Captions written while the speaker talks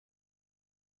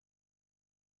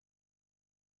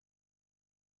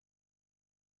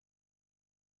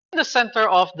the center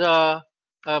of the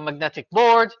magnetic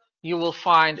board, you will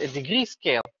find a degree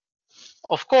scale.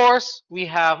 Of course, we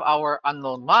have our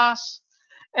unknown mass.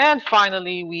 And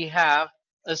finally, we have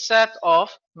a set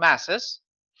of masses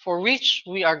for which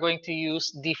we are going to use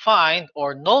defined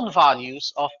or known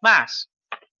values of mass.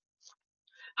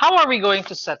 How are we going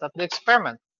to set up the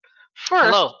experiment?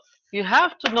 First, you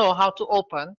have to know how to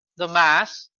open the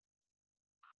mass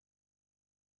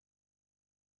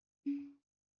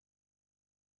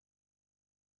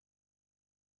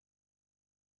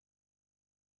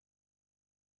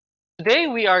Today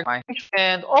we are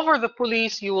and over the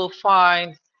pulleys you will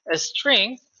find a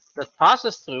string that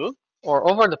passes through, or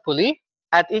over the pulley.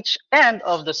 At each end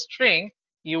of the string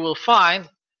you will find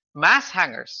mass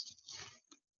hangers.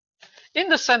 In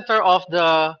the center of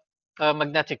the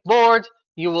magnetic board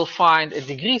you will find a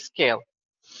degree scale.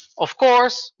 Of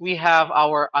course, we have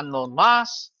our unknown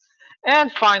mass,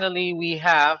 and finally we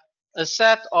have a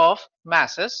set of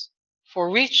masses for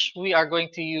which we are going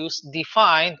to use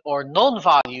defined or known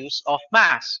values of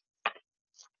mass.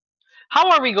 How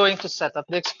are we going to set up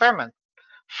the experiment?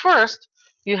 First,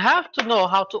 you have to know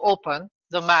how to open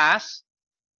the mass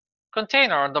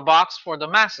container or the box for the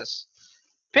masses.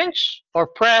 Pinch or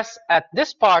press at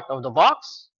this part of the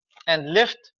box and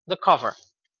lift the cover.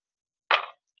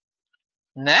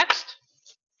 Next,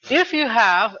 if you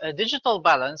have a digital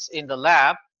balance in the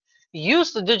lab,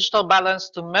 use the digital balance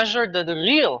to measure the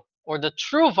real or the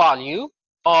true value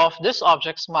of this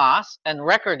object's mass and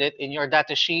record it in your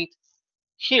data sheet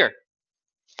here.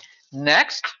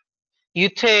 Next, you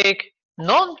take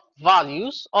known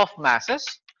values of masses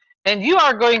and you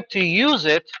are going to use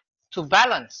it to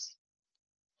balance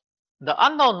the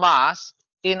unknown mass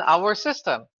in our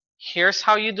system. Here's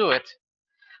how you do it.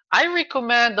 I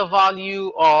recommend the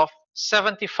value of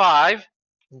 75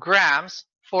 grams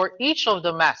for each of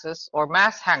the masses or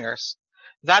mass hangers.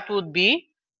 That would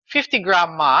be 50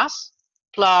 gram mass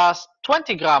plus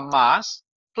 20 gram mass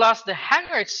plus the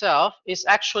hanger itself is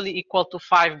actually equal to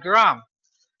 5 gram.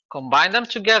 Combine them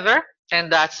together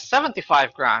and that's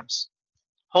 75 grams.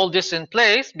 Hold this in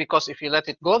place because if you let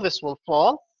it go, this will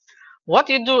fall. What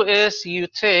you do is you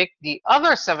take the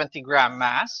other 70 gram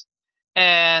mass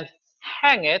and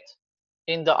hang it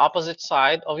in the opposite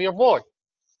side of your board.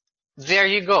 There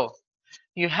you go.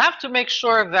 You have to make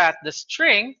sure that the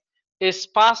string is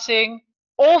passing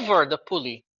over the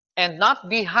pulley and not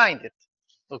behind it.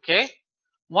 Okay?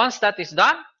 Once that is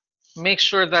done, make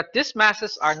sure that these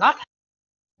masses are not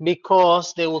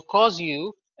because they will cause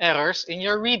you errors in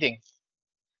your reading.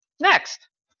 Next,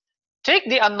 take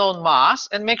the unknown mass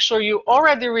and make sure you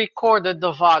already recorded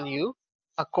the value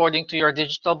according to your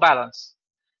digital balance.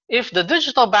 If the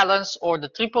digital balance or the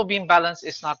triple beam balance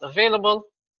is not available,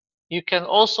 you can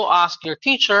also ask your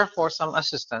teacher for some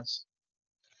assistance.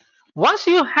 Once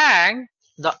you hang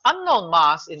the unknown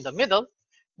mass in the middle,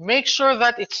 make sure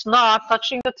that it's not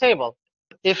touching the table.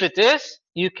 If it is,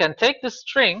 you can take the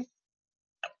string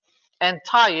and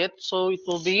tie it so it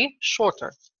will be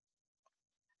shorter.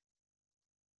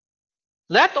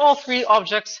 Let all three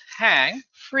objects hang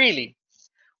freely.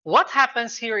 What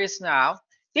happens here is now,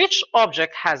 each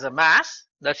object has a mass,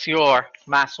 that's your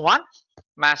mass 1,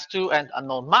 mass 2, and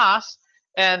unknown mass,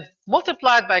 and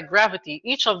multiplied by gravity,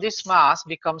 each of these mass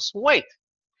becomes weight.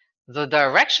 The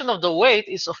direction of the weight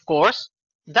is, of course,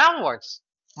 downwards.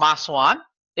 Mass 1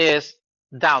 is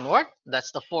downward,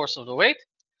 that's the force of the weight.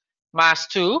 Mass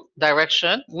 2,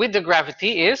 direction with the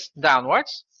gravity is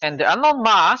downwards, and the unknown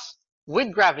mass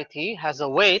with gravity has a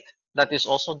weight that is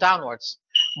also downwards.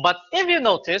 But if you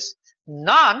notice,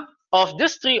 none of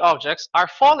these three objects are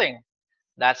falling.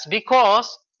 That's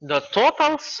because the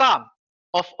total sum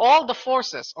of all the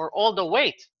forces or all the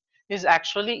weight is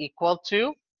actually equal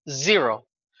to 0.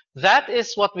 That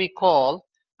is what we call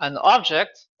an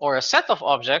object or a set of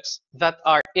objects that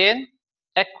are in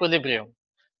equilibrium.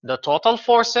 The total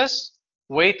forces,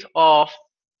 weight of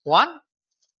 1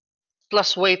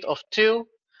 plus weight of 2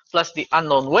 plus the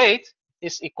unknown weight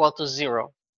is equal to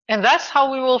 0. And that's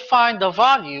how we will find the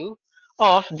value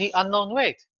of the unknown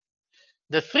weight.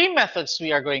 The three methods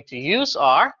we are going to use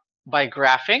are by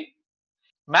graphing,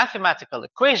 mathematical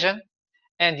equation,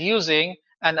 and using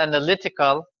an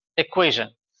analytical equation.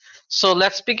 So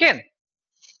let's begin.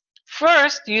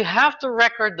 First, you have to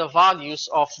record the values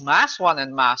of mass 1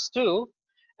 and mass 2.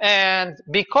 And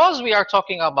because we are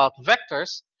talking about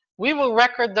vectors, we will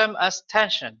record them as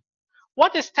tension.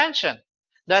 What is tension?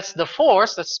 That's the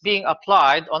force that's being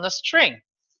applied on a string.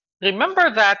 Remember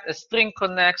that a string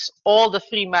connects all the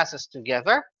three masses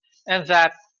together, and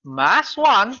that mass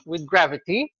 1 with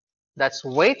gravity, that's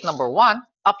weight number 1,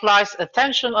 applies a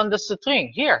tension on the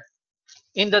string here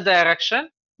in the direction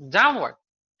downward.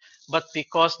 But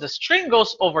because the string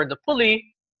goes over the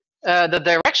pulley, the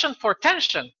direction for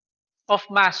tension of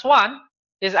mass 1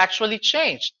 is actually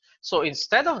changed. So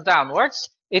instead of downwards,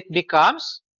 it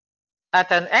becomes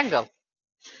at an angle.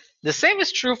 The same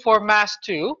is true for mass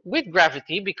 2 with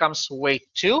gravity becomes weight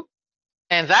 2,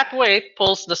 and that weight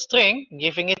pulls the string,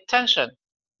 giving it tension.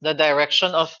 The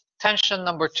direction of tension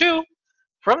number 2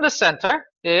 from the center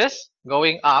is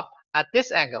going up at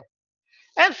this angle.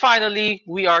 And finally,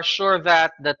 we are sure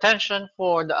that the tension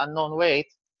for the unknown weight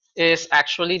is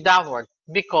actually downward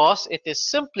because it is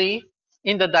simply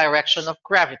in the direction of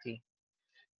gravity.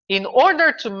 In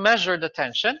order to measure the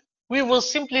tension, we will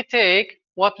simply take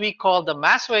what we call the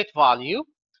mass weight value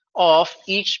of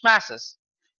each masses.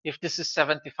 If this is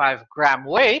 75 gram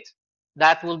weight,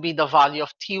 that will be the value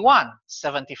of T1,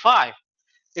 75.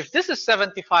 If this is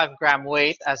 75 gram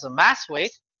weight as a mass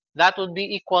weight, that would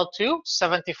be equal to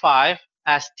 75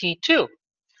 as T2.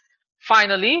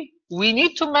 Finally, we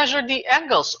need to measure the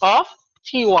angles of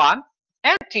T1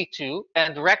 and T2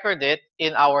 and record it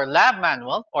in our lab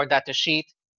manual or data sheet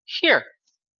here.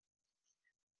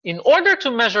 In order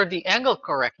to measure the angle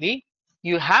correctly,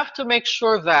 you have to make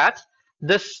sure that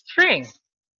the string,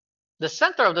 the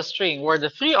center of the string where the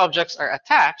three objects are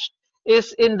attached,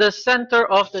 is in the center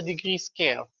of the degree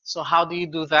scale. So how do you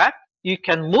do that? You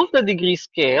can move the degree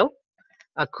scale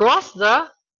across the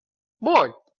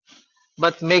board,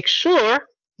 but make sure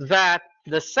that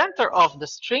the center of the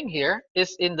string here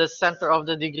is in the center of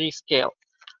the degree scale.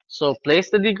 So place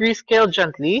the degree scale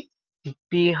gently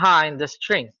behind the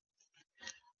string.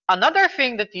 Another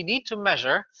thing that you need to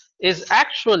measure is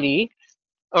actually,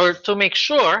 or to make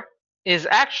sure, is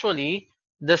actually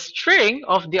the string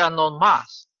of the unknown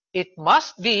mass. It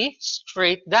must be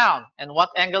straight down. And what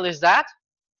angle is that?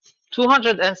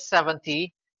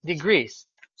 270 degrees.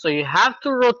 So you have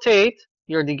to rotate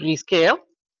your degree scale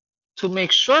to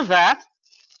make sure that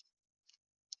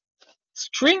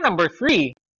string number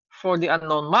 3 for the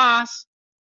unknown mass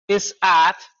is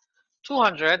at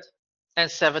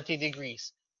 270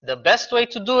 degrees. The best way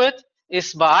to do it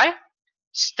is by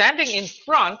standing in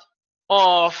front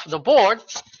of the board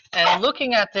and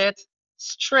looking at it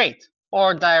straight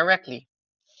or directly.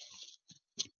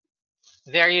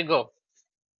 There you go.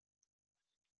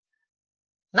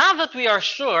 Now that we are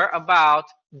sure about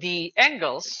the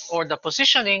angles or the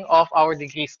positioning of our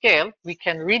degree scale, we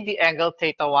can read the angle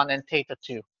theta 1 and theta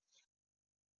 2.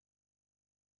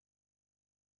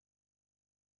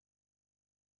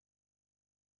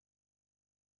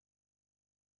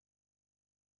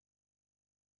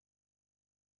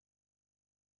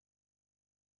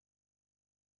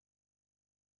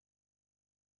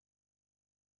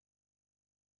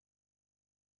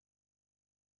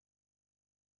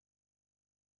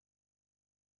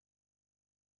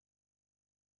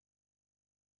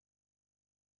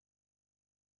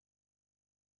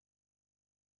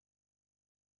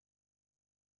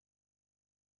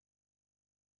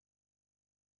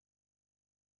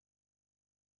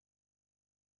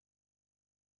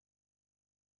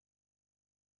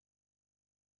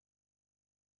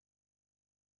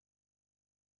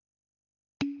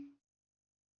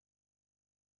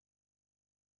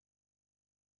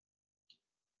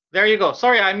 There you go.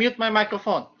 Sorry, I mute my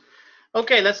microphone.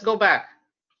 Okay, let's go back.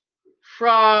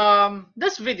 From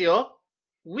this video,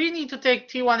 we need to take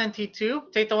T1 and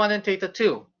T2, theta 1 and theta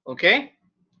 2, okay?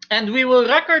 And we will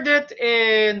record it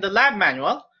in the lab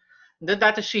manual, the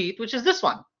data sheet, which is this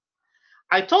one.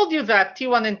 I told you that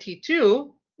T1 and T2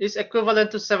 is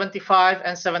equivalent to 75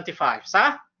 and 75,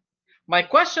 sa? My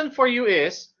question for you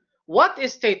is, what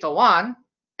is theta 1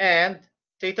 and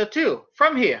theta 2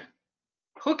 from here?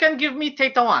 Who can give me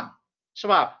theta 1?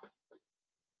 Shabab.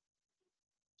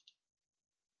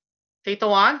 Theta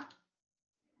 1?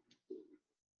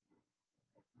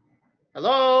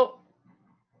 Hello?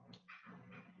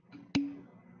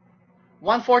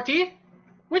 140?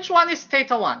 Which one is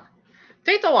theta 1?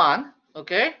 Theta 1,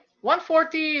 okay?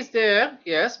 140 is there,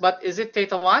 yes, but is it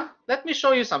theta 1? Let me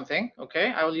show you something,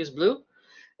 okay? I will use blue.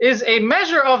 Is a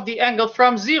measure of the angle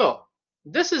from 0.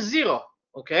 This is 0,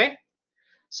 okay?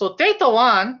 So theta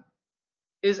 1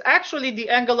 is actually the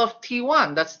angle of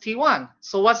T1. That's T1.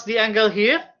 So what's the angle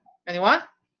here? Anyone?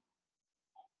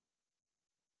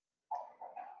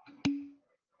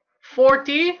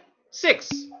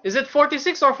 46. Is it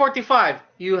 46 or 45?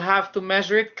 You have to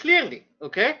measure it clearly,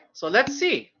 okay? So let's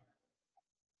see.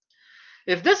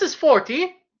 If this is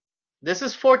 40, this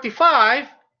is 45.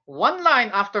 One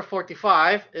line after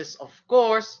 45 is, of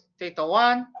course, theta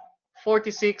 1,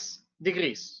 46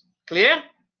 degrees. Clear?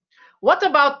 What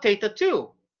about theta 2?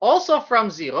 Also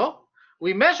from 0.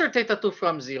 We measure theta 2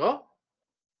 from 0.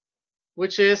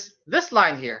 which is this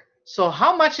line here. So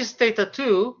how much is theta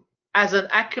 2 as an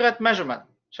accurate measurement?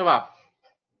 Shabab.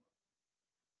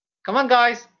 Come on,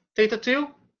 guys. Theta 2,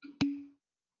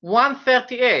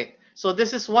 138. So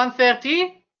this is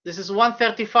 130, this is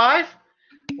 135,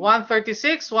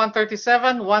 136,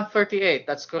 137, 138.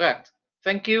 That's correct.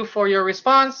 Thank you for your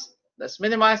response. Let's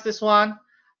minimize this one.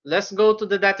 Let's go to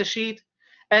the data sheet.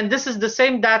 And this is the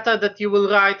same data that you will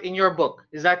write in your book.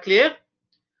 Is that clear?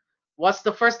 What's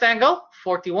the first angle?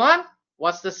 41.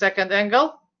 What's the second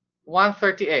angle?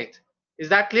 138. Is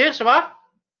that clear, Shabab?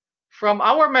 From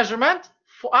our measurement,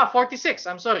 46.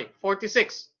 I'm sorry,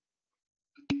 46.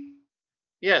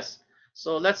 Yes.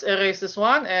 So let's erase this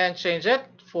one and change it.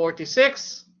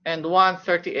 46 and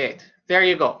 138. There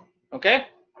you go. Okay?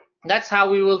 That's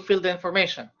how we will fill the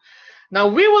information. Now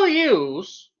we will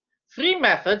use 3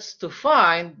 methods to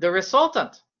find the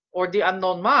resultant or the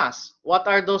unknown mass. What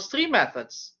are those 3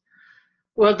 methods?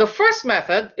 Well, the first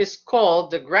method is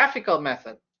called the graphical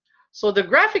method. So the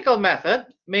graphical method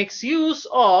makes use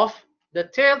of the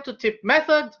tail-to-tip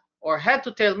method or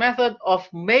head-to-tail method of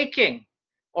making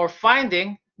or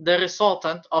finding the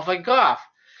resultant of a graph.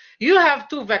 You have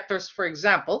 2 vectors, for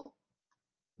example,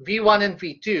 v1 and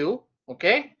v2,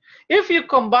 okay? If you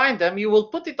combine them, you will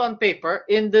put it on paper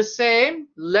in the same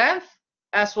length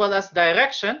as well as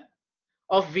direction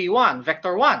of v1,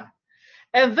 vector 1.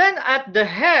 And then at the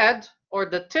head or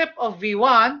the tip of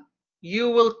v1, you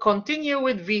will continue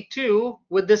with v2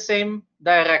 with the same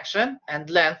direction and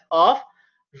length of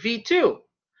v2.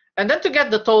 And then to get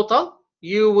the total,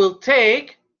 you will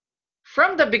take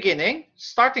from the beginning,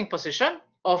 starting position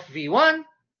of v1,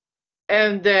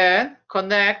 and then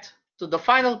connect to the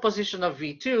final position of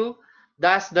v2.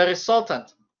 That's the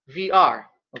resultant, vr.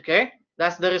 Okay?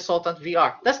 That's the resultant,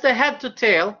 vr. That's the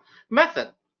head-to-tail method.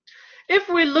 If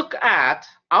we look at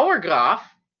our graph,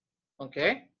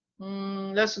 okay,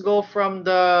 let's go from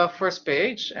the first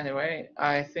page. Anyway,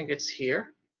 I think it's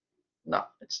here. No,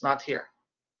 it's not here.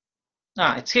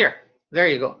 It's here. There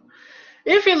you go.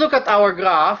 If you look at our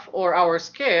graph or our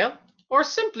scale, or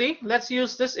simply, let's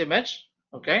use this image,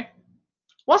 okay?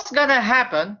 What's gonna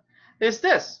happen is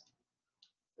this.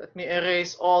 Let me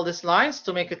erase all these lines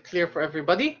to make it clear for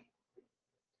everybody.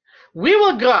 We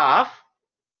will graph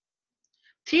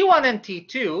T1 and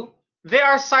T2. They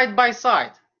are side by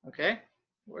side, okay?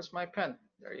 Where's my pen?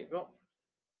 There you go.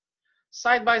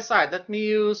 Side by side. Let me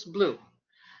use blue.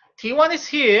 T1 is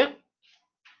here.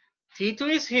 T2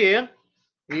 is here.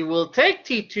 We will take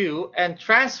T2 and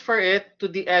transfer it to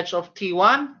the edge of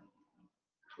T1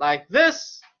 like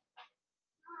this.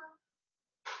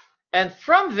 And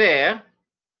from there,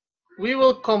 we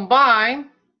will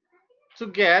combine to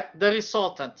get the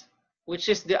resultant, which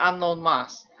is the unknown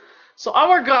mass. So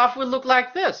our graph will look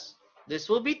like this. This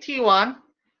will be T1,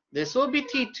 this will be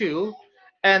T2,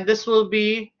 and this will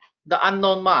be the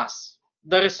unknown mass,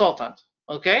 the resultant.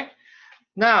 Okay?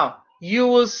 Now, you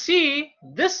will see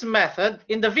this method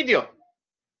in the video.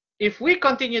 If we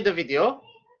continue the video,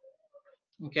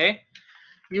 okay,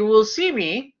 you will see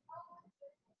me.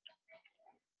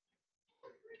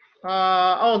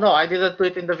 Oh no, I didn't do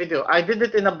it in the video. I did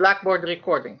it in a Blackboard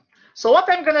recording. So what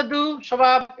I'm gonna do,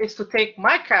 Shabab, is to take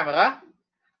my camera.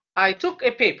 I took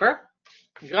a paper,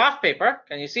 graph paper,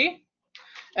 can you see?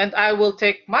 And I will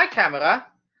take my camera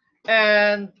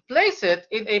and place it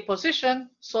in a position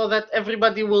so that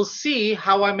everybody will see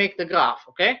how I make the graph,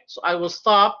 okay? So I will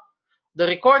stop the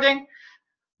recording.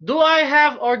 Do I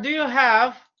have, or do you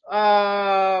have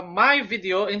my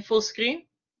video in full screen?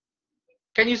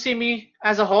 Can you see me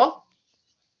as a whole?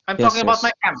 I'm talking about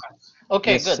my camera.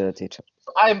 Okay, yes, good. Teacher.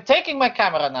 So I'm taking my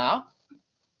camera now.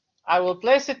 I will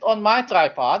place it on my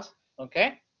tripod,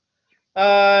 okay?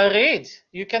 Reid,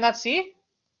 you cannot see?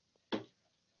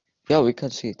 Yeah, we can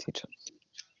see, teacher.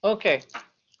 Okay.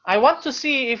 I want to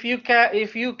see if you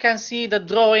can see the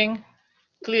drawing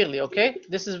clearly, okay?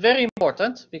 This is very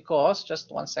important because,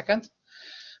 just 1 second.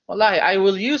 Wallahi, I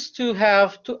used to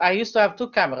have 2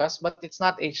 cameras, but it's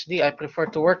not HD. I prefer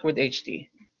to work with HD.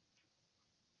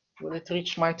 Will it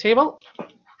reach my table?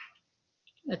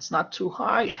 It's not too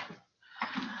high.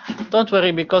 Don't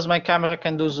worry, because my camera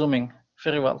can do zooming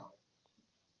very well.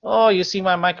 Oh, you see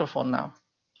my microphone now.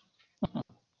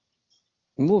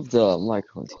 Move the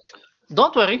microphone.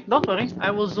 Don't worry, don't worry. I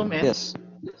will zoom in. Yes.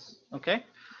 Okay.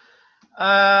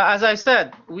 As I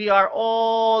said, we are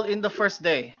all in the first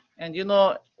day. And you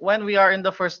know, when we are in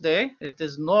the first day, it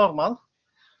is normal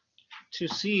to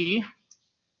see.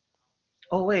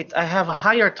 Oh, wait, I have a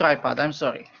higher tripod. I'm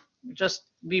sorry. Just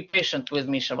be patient with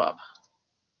me, Shabab.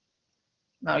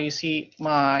 Now you see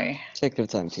my... Take your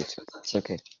time, teacher. It's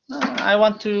okay. I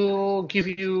want to give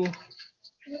you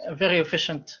Very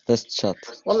efficient. Best shot.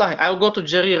 Wallahi, I'll go to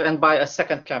Jarir and buy a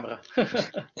second camera.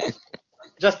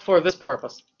 Just for this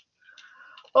purpose.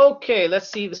 Okay,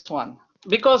 let's see this one.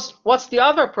 Because what's the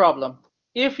other problem?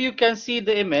 If you can see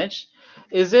the image,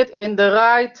 is it in the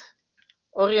right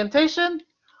orientation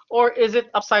or is it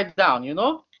upside down, you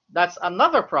know? That's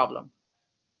another problem.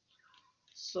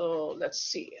 So let's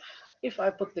see. If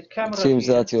I put the camera It seems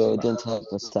here. that you don't have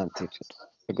a stand, teacher.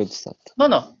 A good stand.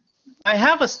 No. I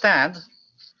have a stand.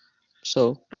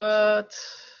 So? But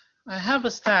I have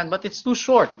a stand, but it's too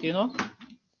short, you know?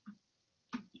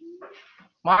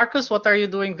 Marcus, what are you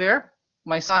doing there?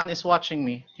 My son is watching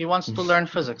me. He wants to learn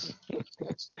physics.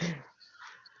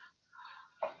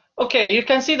 Okay, you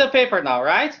can see the paper now,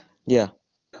 right? Yeah.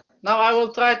 Now I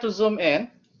will try to zoom in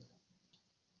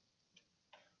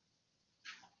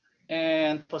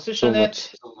and position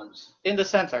it in the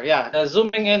center. Yeah, the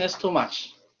zooming in is too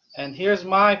much. And here's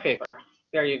my paper.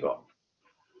 There you go.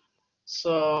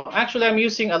 So actually I'm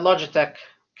using a Logitech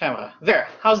camera. There,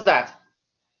 how's that?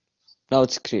 Now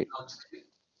it's clear.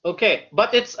 Okay,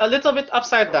 but it's a little bit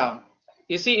upside down.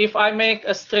 You see, if I make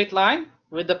a straight line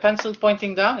with the pencil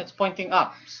pointing down, it's pointing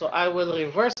up. So I will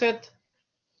reverse it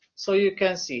so you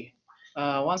can see.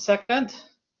 1 second.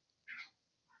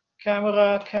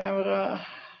 Camera.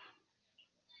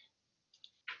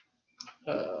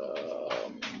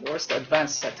 Where's the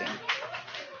advanced setting?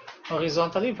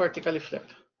 Horizontally, vertically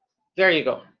flipped. There you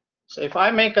go. So if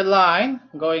I make a line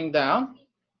going down,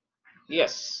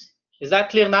 yes. Is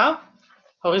that clear now?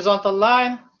 Horizontal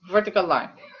line, vertical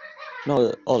line.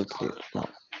 No, all clear now.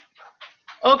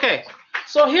 Okay,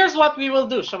 so here's what we will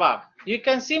do, Shabab. You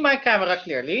can see my camera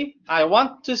clearly. I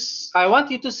want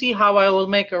you to see how I will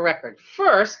make a record.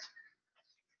 First,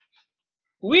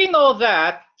 we know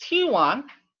that T1,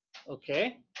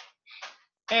 okay,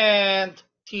 and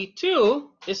T2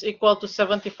 is equal to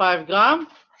 75 gram,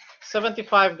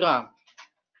 75 gram.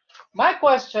 My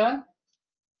question,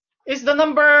 is the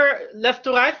number left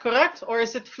to right correct, or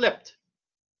is it flipped?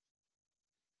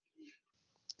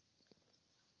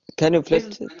 Can you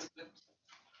flip it?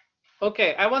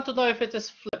 Okay, I want to know if it is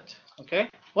flipped.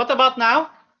 Okay, what about now?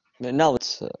 Now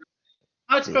it's...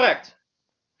 Now it's correct.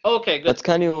 Okay, good. But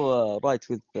can you write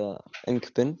with the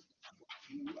ink pen?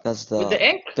 Because With the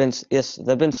ink? Yes,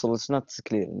 the pencil is not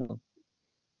clear. No.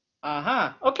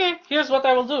 Okay, here's what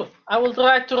I will do. I will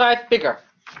try to write bigger.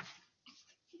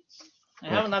 I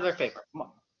have another paper. Come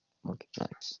on. Okay,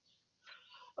 nice.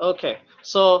 Okay,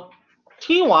 so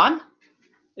T1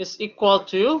 is equal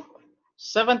to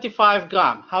 75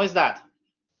 gram. How is that?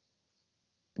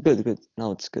 Good.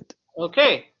 Now it's good.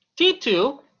 Okay,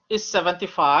 T2 is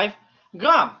 75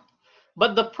 gram.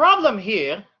 But the problem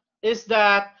here is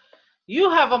that you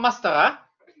have a mascara,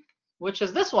 which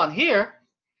is this one here.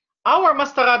 Our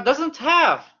mascara doesn't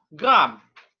have gram.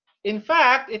 In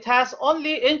fact, it has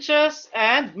only inches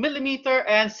and millimeter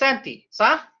and centi.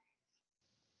 Huh?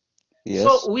 Yes.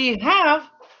 So we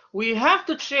have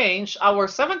to change our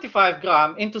 75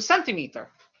 gram into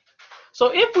centimeter. So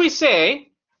if we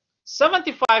say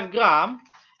 75 gram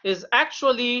is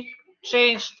actually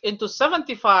changed into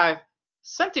 75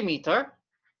 centimeter,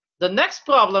 the next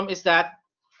problem is that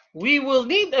we will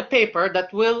need a paper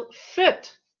that will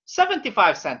fit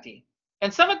 75 centi.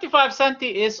 And 75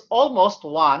 centi is almost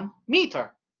 1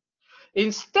 meter.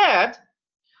 Instead,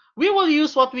 we will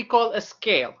use what we call a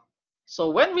scale. So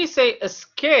when we say a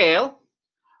scale,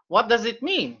 what does it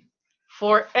mean?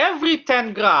 For every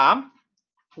 10 gram,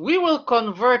 we will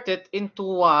convert it into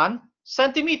 1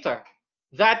 centimeter.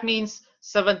 That means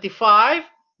 75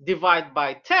 divided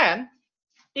by 10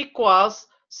 equals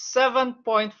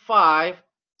 7.5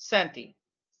 centi.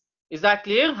 Is that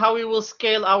clear how we will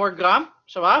scale our gram,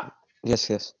 Shabab?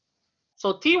 Yes.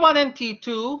 So T1 and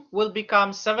T2 will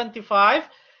become 75,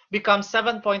 become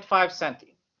 7.5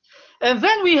 centi. And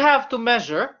then we have to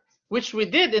measure, which we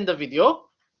did in the video,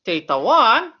 theta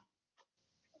 1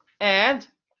 and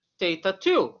theta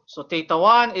 2. So theta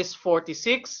 1 is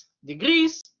 46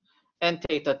 degrees and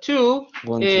theta 2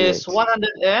 is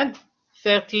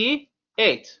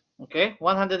 138. Okay,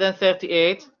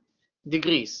 138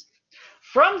 degrees.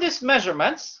 From these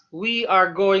measurements, we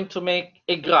are going to make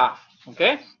a graph.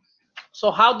 Okay, so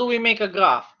how do we make a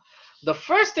graph? The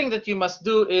first thing that you must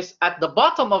do is at the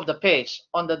bottom of the page,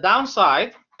 on the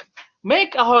downside,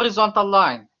 make a horizontal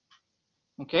line.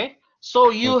 Okay, so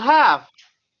you have,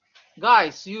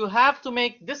 guys, you have to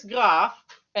make this graph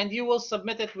and you will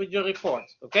submit it with your report.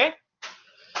 Okay,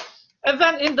 and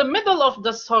then in the middle of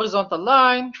this horizontal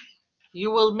line,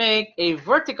 you will make a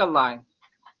vertical line.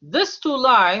 These two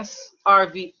lines are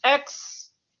the X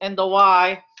and the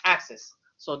Y axis.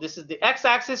 So this is the X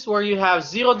axis where you have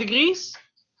 0 degrees,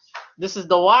 This is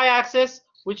the y-axis,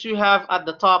 which you have at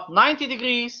the top 90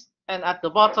 degrees and at the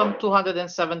bottom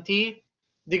 270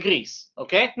 degrees.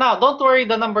 Okay, now don't worry,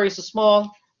 the number is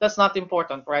small. That's not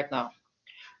important right now.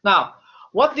 Now,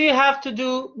 what do you have to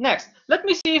do next? Let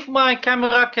me see if my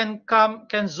camera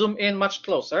can zoom in much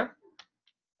closer.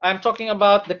 I'm talking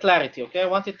about the clarity, okay? I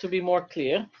want it to be more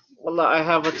clear. Well, I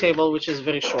have a table which is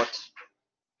very short.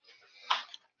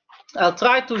 I'll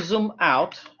try to zoom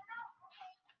out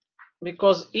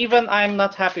because even I'm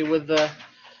not happy with the,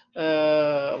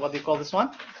 what do you call this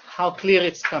one? How clear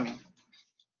it's coming.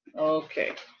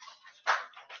 Okay.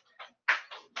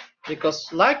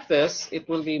 Because like this, it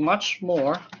will be much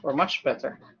more or much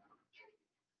better.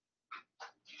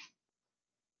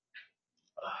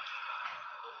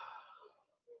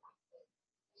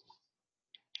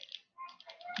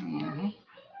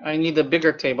 I need a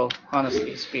bigger table,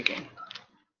 honestly speaking.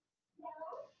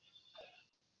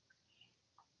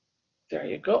 There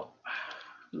you go.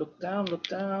 Look down, look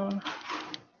down.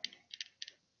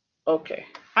 Okay.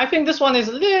 I think this one is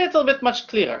a little bit much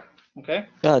clearer. Okay.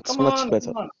 Yeah, it's Come much on, better.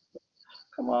 come on.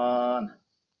 Come on.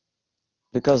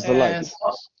 Because the And light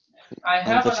I and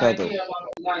have the an shadow. idea about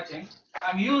the lighting.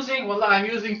 I'm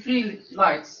using 3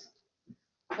 lights.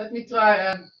 Let me try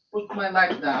and put my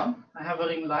light down. I have a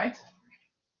ring light.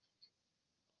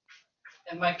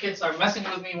 And my kids are messing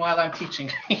with me while I'm teaching.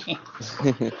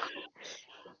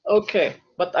 Okay,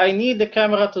 but I need the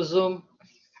camera to zoom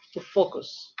to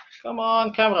focus. Come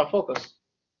on, camera, focus.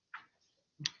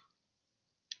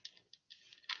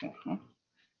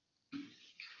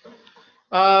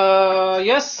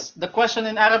 Yes, the question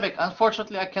in Arabic.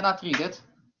 Unfortunately, I cannot read it.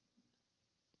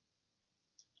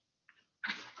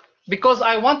 Because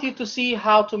I want you to see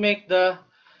how to make the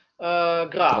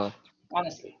graph,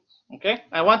 honestly. Okay,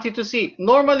 I want you to see.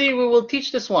 Normally, we will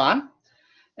teach this one.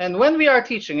 And when we are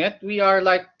teaching it, we are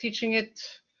like teaching it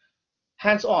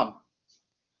hands-on.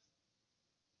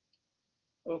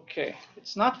 Okay,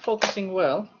 it's not focusing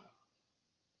well.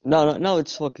 No,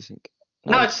 it's focusing.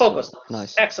 Now it's focused.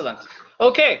 Nice. Excellent.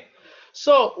 Okay,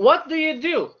 so what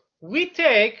do? We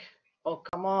take, oh,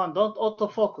 come on, don't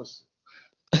autofocus.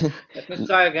 Let me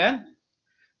try again.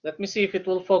 Let me see if it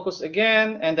will focus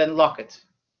again and then lock it.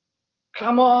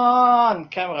 Come on,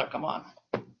 camera, come on.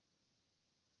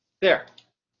 There.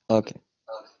 Okay.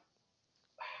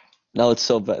 Now it's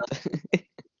so bad.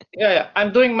 Yeah,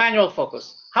 I'm doing manual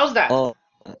focus. How's that? Oh,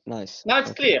 nice. Now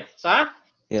it's clear, sir?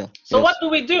 Yeah. So yes. what do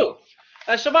we do?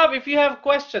 Shabab, if you have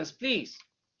questions, please,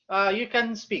 you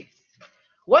can speak.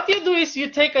 What you do is you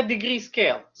take a degree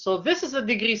scale. So this is a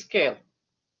degree scale.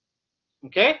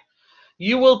 Okay?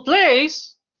 You will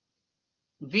place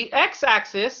the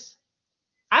x-axis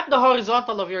at the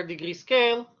horizontal of your degree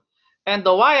scale and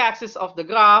the y-axis of the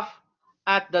graph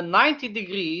at the 90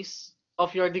 degrees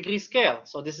of your degree scale.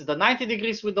 So this is the 90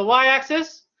 degrees with the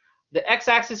y-axis. The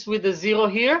x-axis with the 0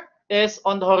 here is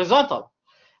on the horizontal.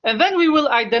 And then we will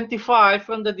identify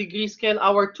from the degree scale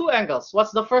our 2 angles.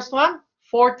 What's the first one?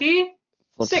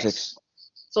 46.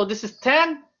 So this is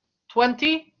 10,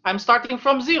 20. I'm starting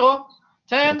from 0.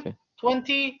 10, okay.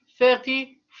 20,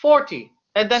 30, 40.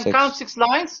 And then count 6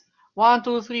 lines. 1,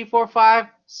 2, 3, 4, 5,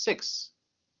 6.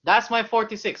 That's my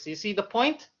 46. You see the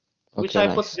point? Okay, which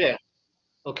I put there.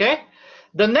 Okay.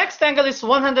 The next angle is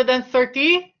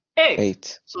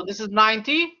 138. So this is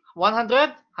 90, 100,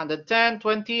 110,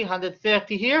 20,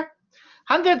 130 here.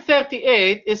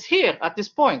 138 is here at this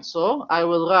point. So I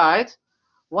will write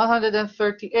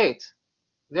 138.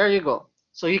 There you go.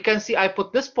 So you can see I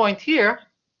put this point here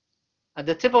at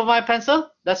the tip of my pencil.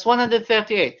 That's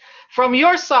 138. From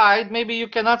your side, maybe you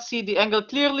cannot see the angle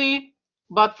clearly,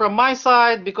 but from my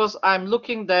side, because I'm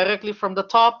looking directly from the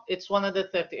top, it's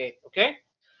 138, okay?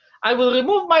 I will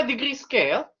remove my degree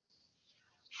scale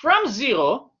from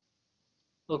 0,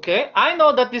 okay? I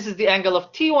know that this is the angle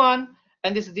of T1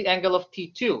 and this is the angle of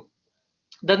T2.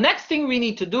 The next thing we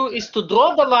need to do is to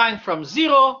draw the line from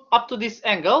 0 up to this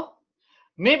angle.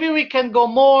 Maybe we can go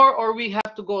more or we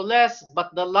have to go less,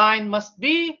 but the line must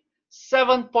be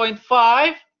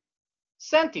 7.5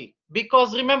 centi.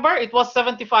 Because remember, it was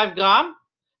 75 gram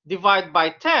divided by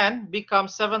 10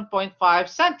 becomes 7.5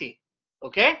 centi.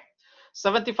 Okay?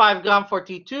 75 gram for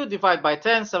T2 divided by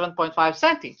 10, 7.5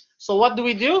 centi. So what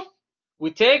do?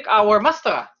 We take our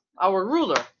mastra, our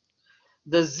ruler,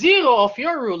 the 0 of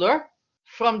your ruler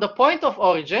from the point of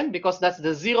origin, because that's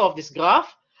the 0 of this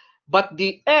graph, but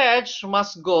the edge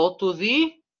must go to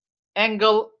the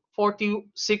angle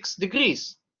 46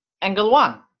 degrees, angle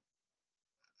 1,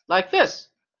 like this.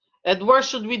 And where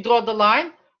should we draw the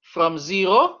line? From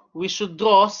 0, we should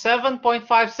draw 7.5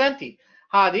 centi.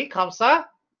 Hadi, Kamsa,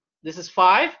 this is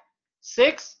 5,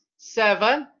 6,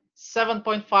 7,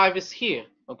 7.5 is here,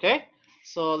 okay?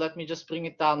 So let me just bring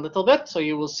it down a little bit so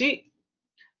you will see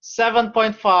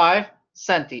 7.5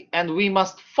 centi, and we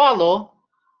must follow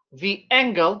the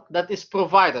angle that is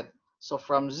provided. So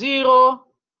from 0,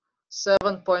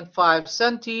 7.5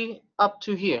 centi up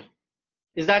to here.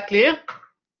 Is that clear?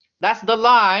 That's the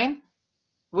line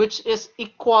which is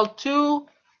equal to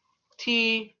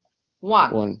T1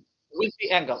 1. with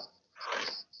the angle.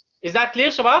 Is that clear,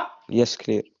 Shabab? Yes,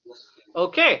 clear.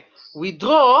 Okay, we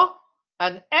draw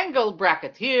an angle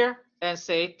bracket here and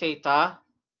say theta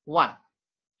 1.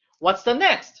 What's the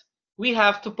next? We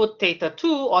have to put theta 2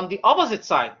 on the opposite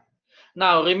side.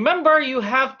 Now remember, you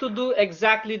have to do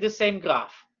exactly the same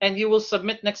graph and you will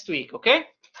submit next week, okay?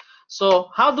 So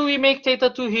how do we make theta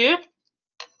 2 here?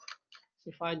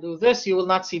 If I do this, you will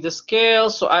not see the scale,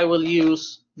 so I will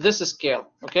use this scale,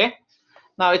 okay?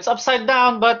 Now it's upside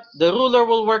down, but the ruler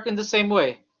will work in the same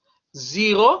way.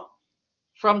 0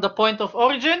 from the point of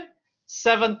origin,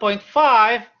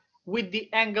 7.5 with the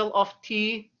angle of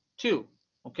T2.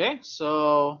 Okay,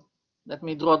 so let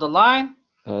me draw the line.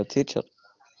 Teacher,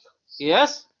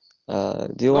 Yes,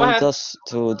 do you go want ahead. us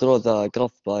to draw the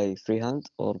graph by freehand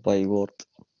or by word?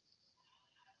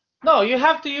 No, you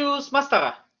have to use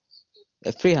Mastara.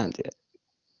 Freehand, yeah.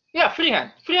 Yeah,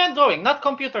 freehand drawing, not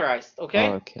computerized, okay?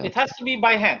 Okay, It has to be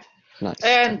by hand. nice.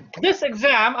 And this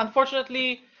exam,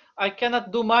 unfortunately, I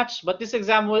cannot do much, but this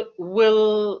exam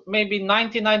will maybe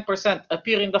 99%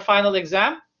 appear in the final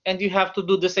exam, and you have to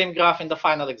do the same graph in the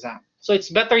final exam. So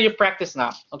it's better you practice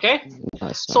now, okay?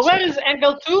 Nice, So nice. where Okay. is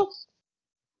angle 2?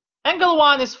 Angle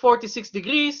 1 is 46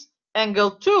 degrees.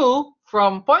 Angle 2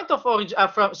 from point of origin,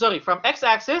 from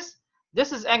x-axis,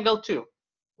 this is angle 2,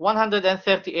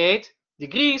 138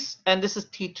 degrees, and this is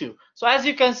T2. So as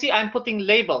you can see, I'm putting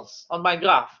labels on my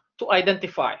graph to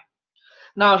identify.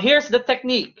 Now here's the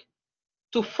technique.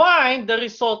 To find the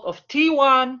result of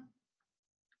T1,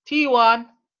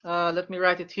 let me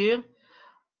write it here,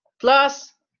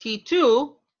 plus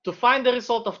T2, to find the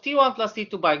result of T1 plus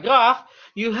T2 by graph,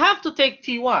 you have to take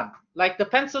T1, like the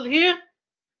pencil here,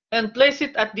 and place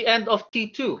it at the end of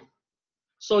T2.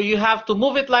 So you have to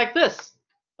move it like this,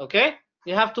 okay?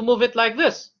 You have to move it like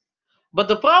this. But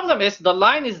the problem is the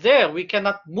line is there. We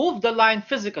cannot move the line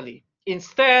physically.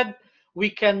 Instead, we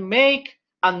can make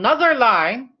another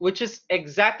line which is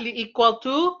exactly equal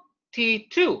to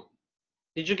T2.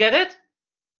 Did you get it?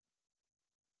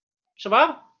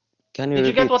 Shabab? Can you Did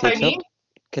you get repeat, what I teacher? mean?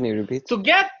 Can you repeat? To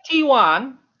get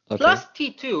T1 Okay. plus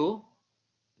T2,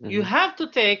 you have to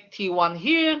take T1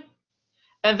 here,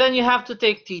 and then you have to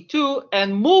take T2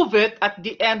 and move it at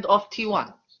the end of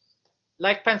T1,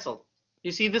 like pencil.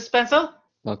 You see this pencil?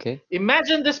 Okay.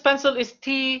 Imagine this pencil is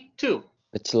T2.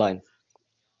 It's line.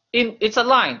 It's a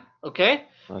line, okay?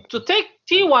 Okay. To take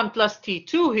T1 plus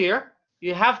T2 here,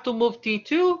 you have to move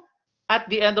T2 at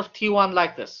the end of T1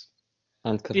 like this.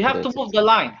 And You have to calculate move it. the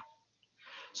line.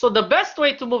 So the best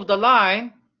way to move the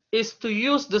line is to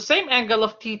use the same angle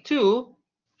of T2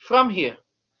 from here,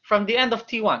 from the end of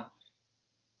T1.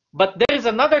 But there is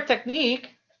another technique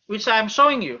which I am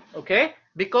showing you, okay?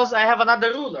 Because I have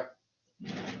another ruler.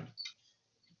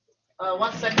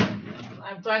 1 second,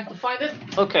 I'm trying to find it.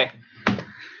 Okay.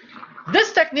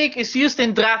 This technique is used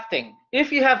in drafting.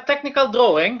 If you have technical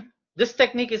drawing, this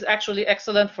technique is actually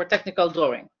excellent for technical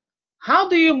drawing. How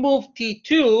do you move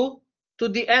T2 to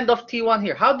the end of T1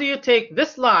 here? How do you take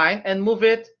this line and move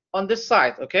it on this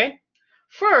side, okay?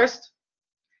 First,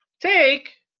 take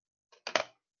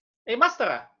a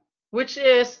mastera, which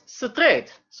is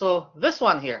straight. So this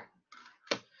one here.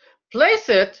 Place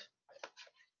it,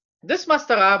 this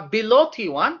mastera, below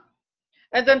T1,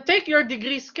 and then take your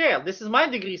degree scale. This is my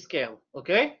degree scale,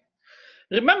 okay?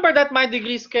 Remember that my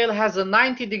degree scale has a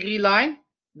 90-degree line,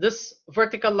 this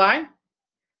vertical line.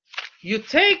 You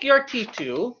take your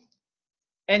T2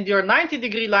 and your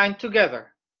 90-degree line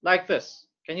together, like this.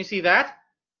 Can you see that?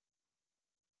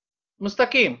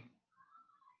 Mustaqim,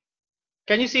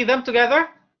 can you see them together?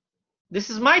 This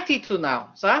is my T2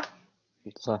 now, sir?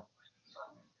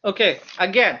 Okay,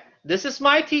 again, this is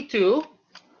my T2.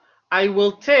 I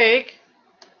will take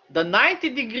the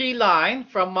 90-degree line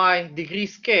from my degree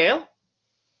scale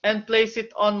and place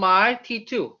it on my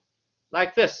T2,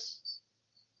 like this.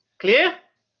 Clear?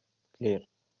 Clear.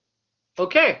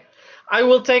 Okay, I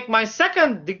will take my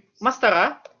second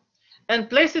mastera and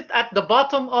place it at the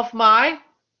bottom of my,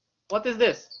 what is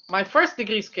this? My first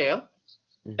degree scale.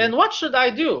 And what should I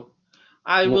do?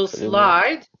 I will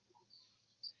slide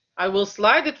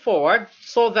it forward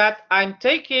so that I'm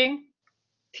taking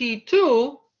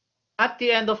T2 at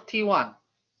the end of T1.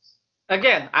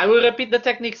 Again, I will repeat the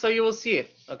technique so you will see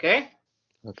it, okay?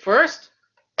 First,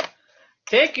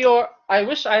 take your, I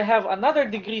wish I have another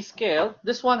degree scale.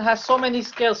 This one has so many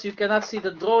scales you cannot see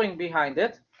the drawing behind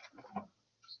it.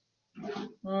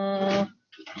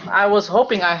 I was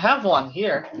hoping I have one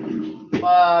here,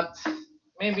 but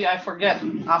maybe I forget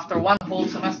after one whole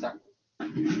semester.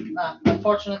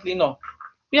 Unfortunately, no.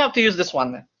 We have to use this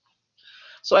one then.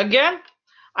 So again,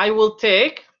 I will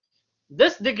take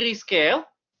this degree scale,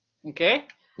 okay?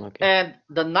 And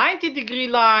the 90-degree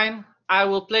line, I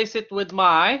will place it with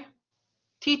my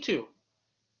T2.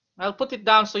 I'll put it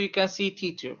down so you can see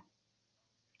T2.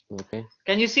 Okay.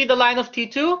 Can you see the line of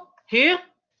T2 here?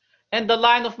 And the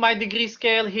line of my degree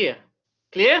scale here.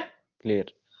 Clear? Clear.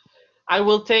 I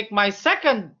will take my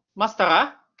second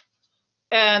mascara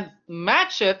and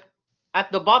match it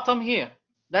at the bottom here.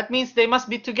 That means they must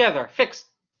be together, fixed.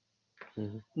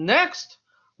 Next,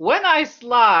 when I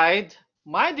slide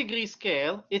my degree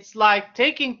scale, it's like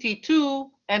taking T2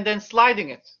 and then sliding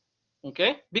it,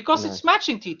 okay? Because it's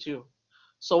matching T2.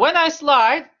 So when I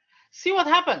slide, see what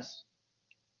happens.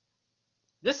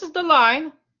 This is the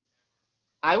line.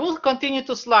 I will continue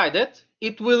to slide it.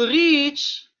 It will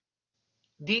reach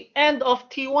the end of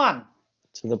T1.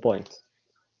 To the point.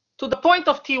 To the point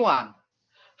of T1.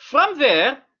 From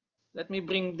there, let me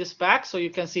bring this back so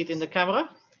you can see it in the camera.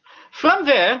 From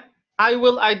there, I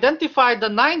will identify the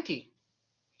 90.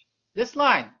 This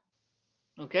line.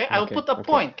 Okay, I'll put a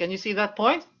point. Can you see that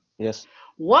point? Yes.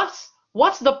 What's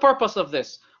the purpose of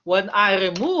this? When I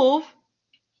remove,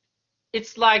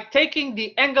 it's like taking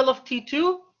the angle of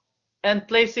T2 and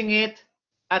placing it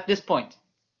at this point.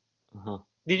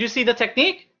 Did you see the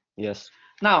technique? Yes.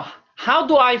 Now, how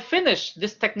do I finish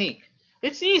this technique?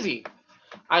 It's easy.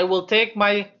 I will take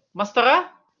my mascara.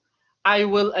 I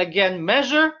will again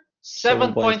measure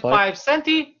 7.5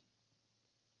 centi,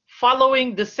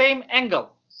 following the same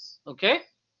angle. Okay?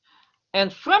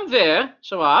 And from there,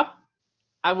 Shabab,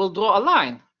 I will draw a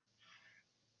line.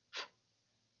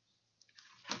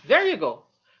 There you go.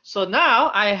 So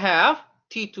now I have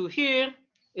T2 here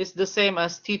is the same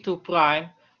as T2 prime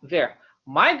there.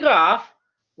 My graph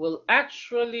will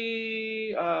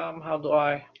actually, how do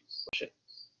I push it?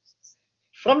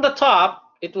 From the top,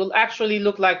 it will actually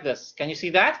look like this. Can you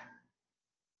see that?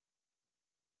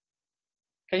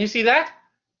 Can you see that?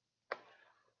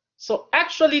 So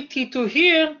actually T2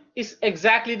 here is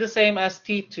exactly the same as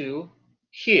T2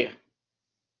 here.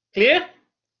 Clear?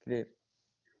 Clear.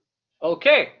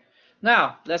 Okay.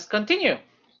 Now let's continue.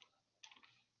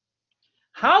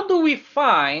 How do we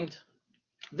find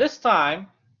this time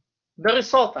the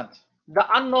resultant, the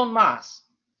unknown mass?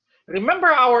 Remember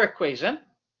our equation,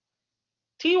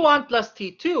 T1 plus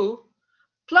T2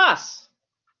 plus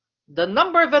the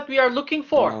number that we are looking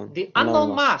for, the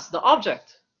unknown mass, the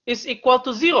object, is equal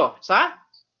to 0. Sir?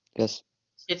 Yes.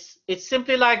 It's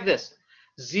simply like this.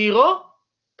 0,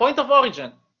 point of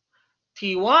origin,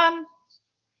 T1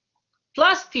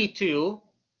 plus T2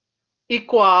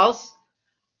 equals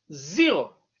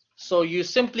 0. So you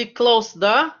simply close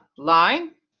the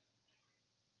line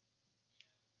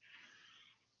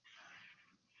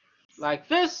like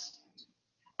this,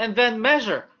 and then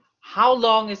measure. How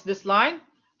long is this line?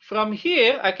 From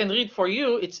here, I can read for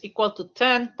you, it's equal to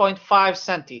 10.5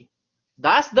 centi.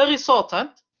 That's the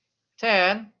resultant,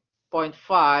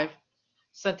 10.5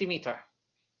 centimeter.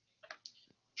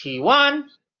 T1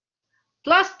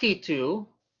 plus T2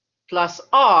 plus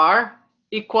R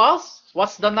equals,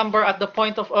 what's the number at the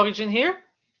point of origin here?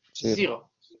 0.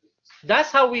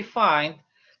 That's how we find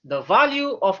the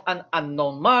value of an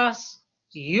unknown mass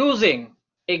using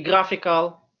a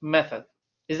graphical method.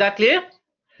 Is that clear?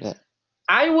 Yeah.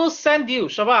 I will send you,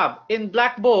 Shabab, in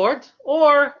Blackboard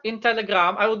or in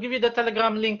Telegram. I will give you the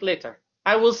Telegram link later.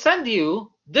 I will send you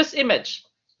this image,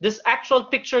 this actual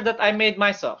picture that I made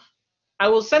myself. I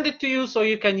will send it to you so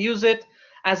you can use it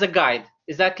as a guide.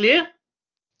 Is that clear?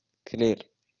 Clear.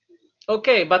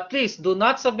 Okay, but please do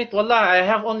not submit. Wallah, I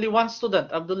have only one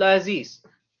student, Abdullah Aziz.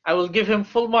 I will give him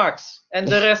full marks, and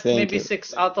the rest maybe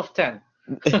 6 out of 10.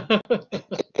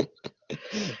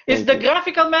 Is the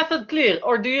graphical method clear,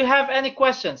 or do you have any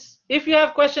questions? If you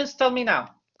have questions, tell me now.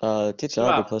 Teacher,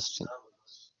 I have a question.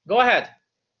 Go ahead.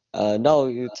 Now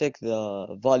you take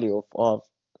the value of R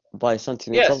by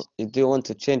centimeter. Yes. Do you want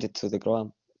to change it to the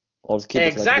gram, or keep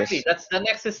it like this? That's the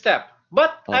next step.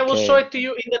 But I will show it to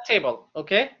you in the table.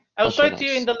 Okay. I will show it to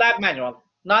you in the lab manual,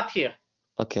 not here.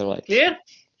 Okay, right. Clear?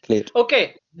 Clear.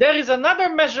 Okay. There is another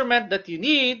measurement that you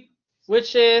need,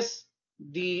 which is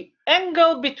the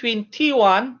angle between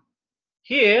T1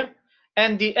 here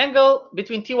and the angle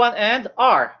between T1 and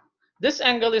R. This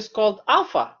angle is called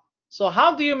alpha. So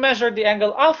how do you measure the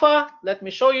angle alpha? Let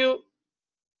me show you.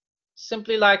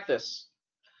 Simply like this.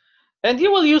 And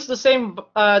you will use the same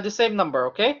number,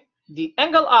 okay? The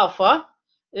angle alpha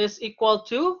is equal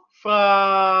to,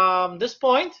 from this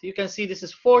point, you can see this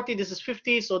is 40, this is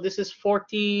 50, so this is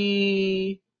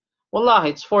 40, wallah,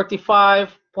 it's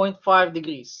 45.5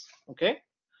 degrees, okay?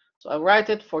 So I write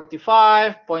it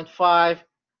 45.5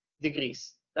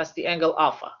 degrees. That's the angle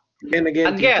alpha.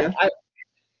 Again, teacher.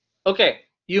 Okay,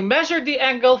 you measure the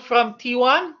angle from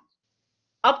T1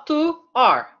 up to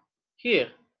R, here,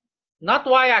 not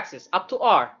y-axis, up to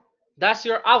R. That's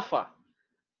your alpha.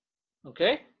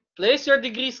 Okay, place your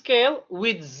degree scale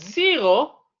with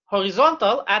 0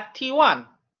 horizontal at T1.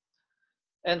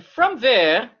 And from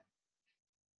there,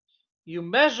 you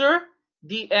measure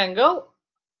the angle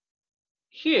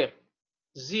here.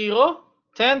 0,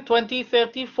 10, 20,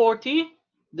 30, 40.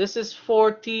 This is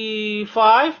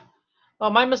 45. Oh,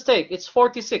 my mistake. It's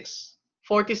 46.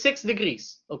 46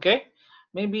 degrees. Okay,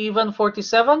 maybe even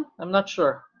 47. I'm not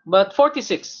sure. But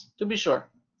 46 to be sure.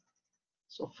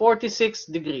 So 46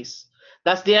 degrees.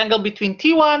 That's the angle between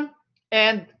T1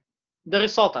 and the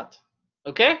resultant.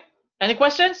 Okay? Any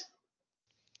questions?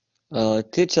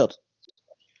 Teacher,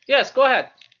 Yes, go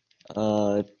ahead.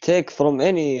 take from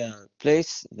any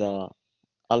place the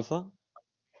alpha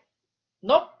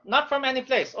Nope, not from any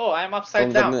place. Oh, I'm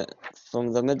upside from down.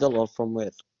 from the middle or from where?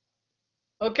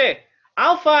 Okay,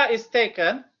 alpha is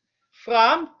taken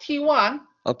from T1.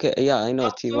 Okay, yeah, I know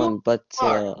Up to T1, but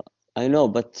R. I know,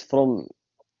 but from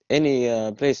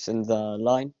any place in the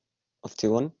line of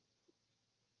T1,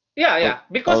 Yeah,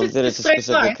 because or it's there a is a straight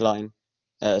line. specific line,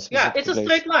 Yeah, specific it's a place.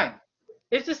 straight line.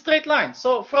 It's a straight line.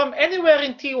 So from anywhere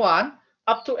in T1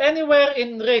 up to anywhere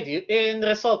in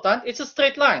resultant, it's a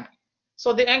straight line.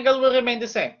 So the angle will remain the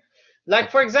same. Like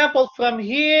for example, from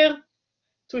here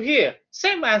to here,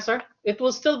 same answer. It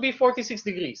will still be 46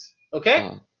 degrees. Okay?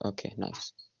 Okay,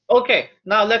 nice. Okay,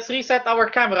 now let's reset our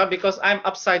camera because I'm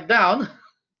upside down.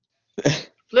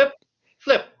 Flip,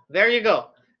 flip. There you go.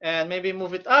 And maybe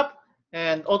move it up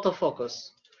and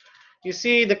autofocus. You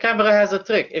see, the camera has a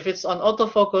trick. If it's on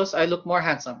autofocus, I look more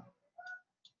handsome.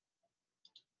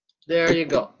 There you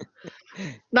go.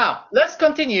 Now, let's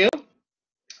continue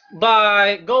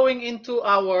by going into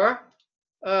our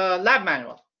lab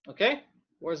manual. Okay,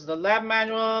 where's the lab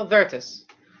manual? There it is.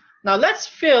 Now, let's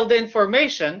fill the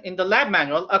information in the lab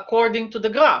manual according to the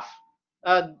graph.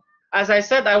 As I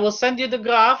said, I will send you the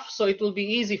graph, so it will be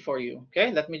easy for you.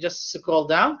 Okay, let me just scroll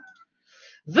down.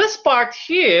 This part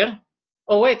here,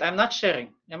 oh wait, I'm not sharing.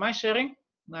 Am I sharing?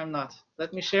 No, I'm not.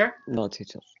 Let me share. No,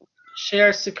 teacher.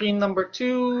 Share screen number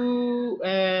 2,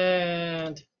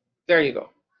 and there you go.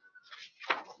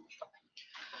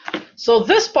 So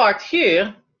this part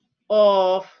here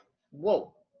of,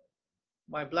 whoa,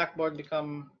 my Blackboard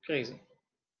become crazy.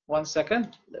 1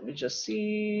 second, let me just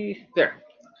see, there.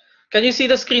 Can you see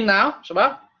the screen now,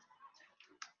 Shabab?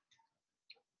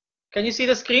 Can you see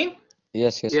the screen?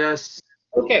 Yes. Yes.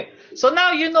 Okay, so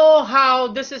now you know how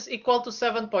this is equal to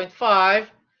 7.5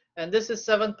 and this is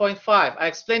 7.5. I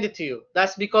explained it to you.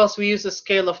 That's because we use a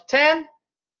scale of 10.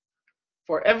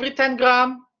 For every 10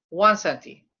 gram, 1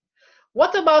 centi.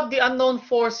 What about the unknown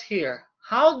force here?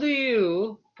 How do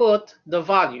you put the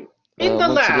value? In the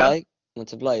lab,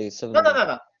 multiply 7.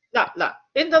 No.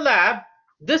 In the lab,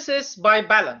 this is by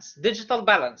balance, digital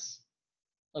balance.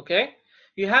 Okay?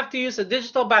 You have to use a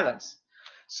digital balance.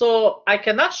 So I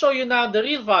cannot show you now the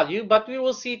real value, but we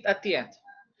will see it at the end.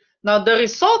 Now the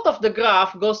result of the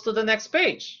graph goes to the next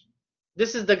page.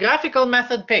 This is the graphical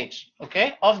method page,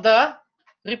 okay, of the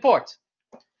report.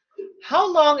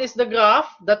 How long is the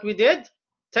graph that we did?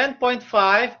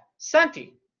 10.5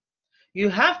 centi. You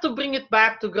have to bring it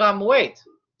back to gram weight.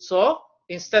 So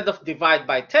instead of divide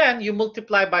by 10, you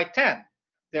multiply by 10.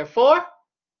 Therefore,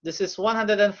 this is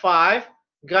 105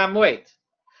 gram weight.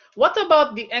 What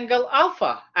about the angle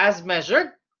alpha as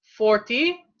measured?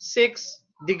 46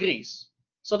 degrees.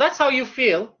 So that's how you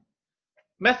feel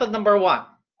method number 1.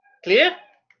 Clear?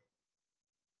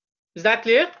 Is that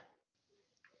clear?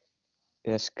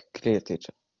 Yes, clear,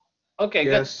 teacher. Okay,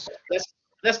 yes. good.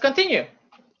 Let's continue.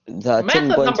 The Method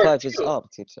number 10.5 2. is R,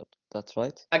 teacher. That's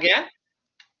right. Again?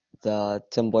 The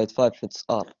 10.5 is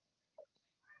R.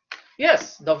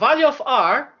 Yes, the value of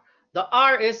R, the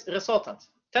R is resultant.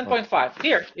 10.5.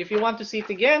 Here, if you want to see it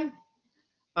again,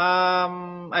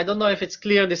 I don't know if it's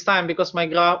clear this time because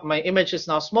my image is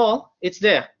now small. It's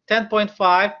there,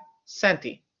 10.5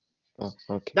 centi. Oh,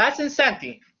 okay. That's in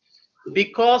centi.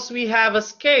 Because we have a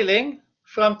scaling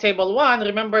from table 1,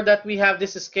 remember that we have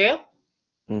this scale?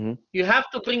 You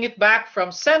have to bring it back from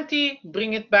centi,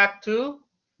 bring it back to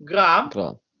gram.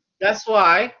 That's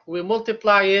why we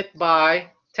multiply it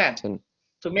by 10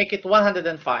 to make it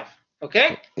 105.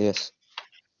 Okay? Yes.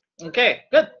 Okay,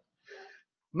 good.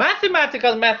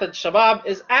 Mathematical method, Shabab,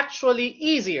 is actually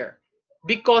easier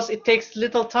because it takes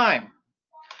little time.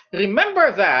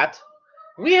 Remember that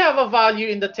we have a value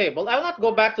in the table. I'll not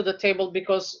go back to the table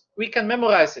because we can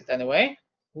memorize it anyway.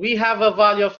 We have a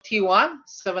value of T1,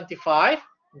 75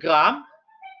 gram.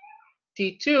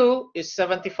 T2 is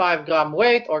 75 gram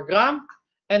weight or gram.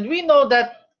 And we know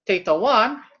that theta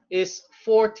 1 is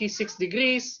 46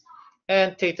 degrees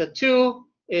and theta 2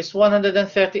 is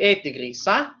 138 degrees.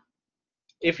 Huh?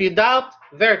 If you doubt,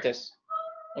 there it is.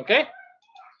 Okay?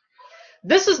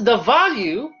 This is the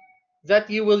value that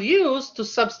you will use to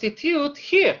substitute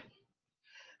here.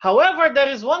 However, there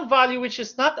is one value which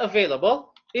is not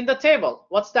available in the table.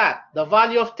 What's that? The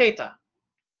value of theta.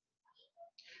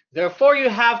 Therefore, you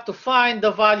have to find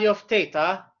the value of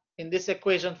theta in this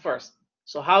equation first.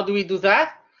 So how do we do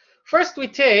that? First, we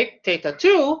take theta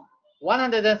 2,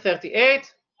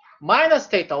 138, minus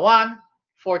theta 1,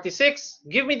 46.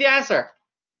 Give me the answer.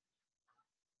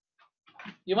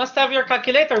 You must have your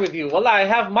calculator with you. Wallah, I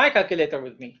have my calculator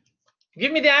with me.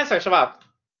 Give me the answer, Shabab.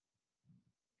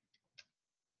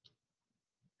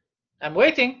 I'm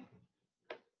waiting.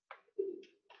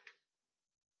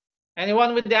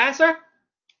 Anyone with the answer?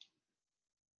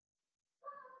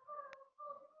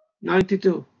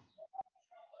 92.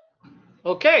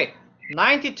 Okay,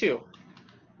 92.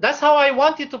 That's how I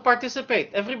want you to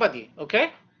participate, everybody,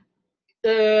 okay?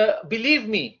 Believe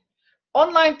me,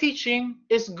 online teaching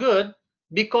is good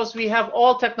because we have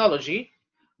all technology,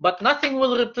 but nothing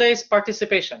will replace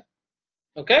participation,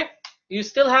 okay? You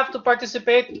still have to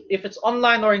participate if it's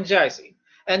online or in GIC.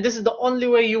 And this is the only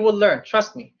way you will learn,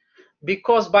 trust me.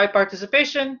 Because by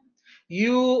participation,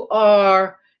 you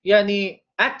are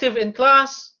active in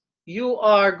class, you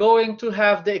are going to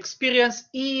have the experience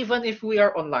even if we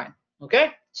are online,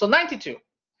 okay? So 92.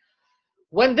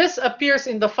 When this appears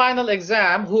in the final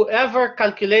exam, whoever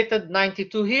calculated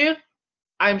 92 here,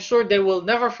 I'm sure they will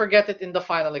never forget it in the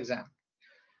final exam.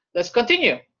 Let's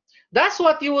continue. That's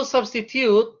what you will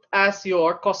substitute as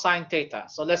your cosine theta.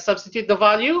 So let's substitute the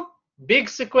value. Big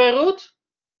square root,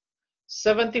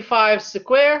 75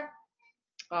 square.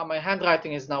 My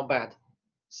handwriting is now bad.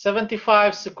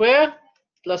 75 square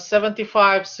plus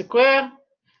 75 square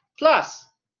plus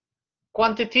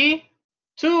quantity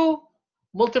 2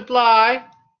 multiply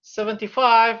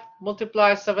 75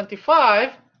 multiply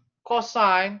 75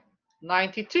 cosine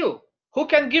 92. Who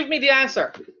can give me the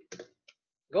answer?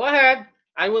 Go ahead.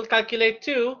 I will calculate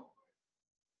 2.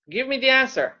 Give me the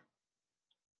answer.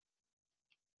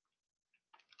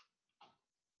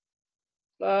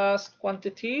 Plus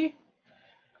quantity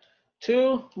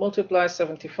 2 multiply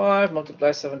 75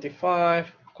 multiply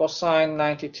 75 cosine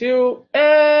 92.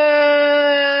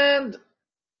 And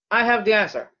I have the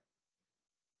answer.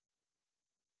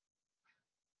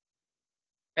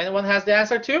 Anyone has the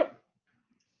answer too?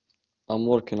 I'm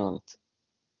working on it.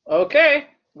 Okay,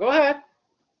 go ahead.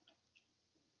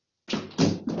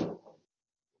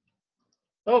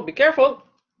 Oh, be careful.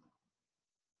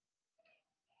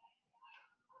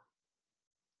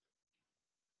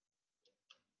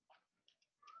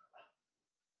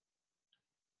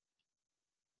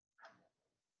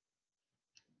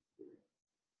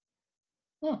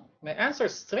 My answer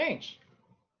is strange.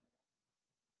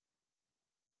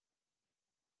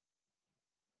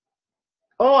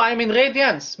 Oh, I'm in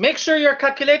radians. Make sure your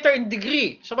calculator in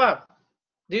degree. Shabab,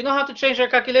 do you know how to change your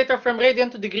calculator from radian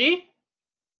to degree?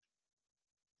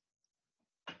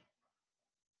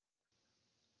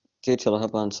 Teacher, I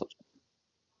have answer.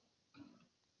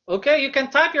 Okay, you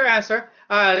can type your answer.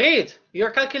 Read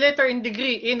your calculator in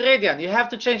degree, in radian. You have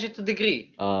to change it to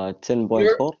degree.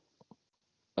 10.4.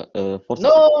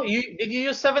 No, did you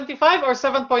use 75 or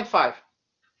 7.5?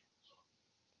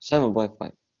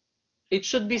 7.5. It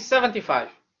should be 75.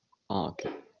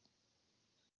 Okay.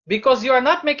 Because you are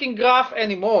not making graph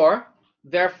anymore,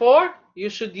 therefore, you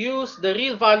should use the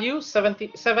real value,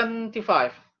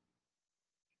 75.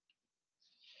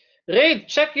 Reid,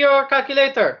 check your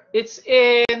calculator. It's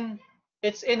in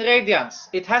radians.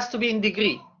 It has to be in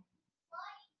degree.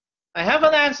 I have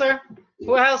an answer.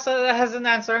 Who else has an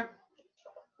answer?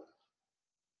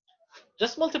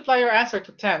 Just multiply your answer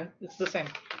to 10. It's the same.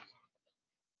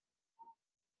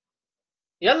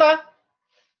 Yalla.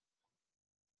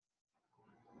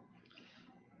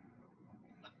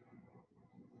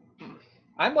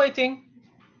 I'm waiting.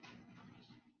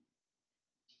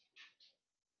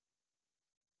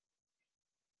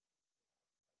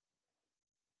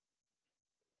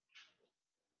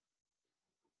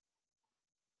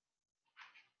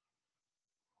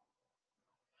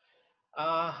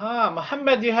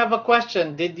 Mohammed, you have a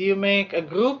question. Did you make a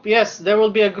group? Yes, there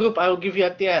will be a group. I will give you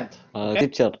at the end. Okay.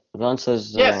 Teacher, the answer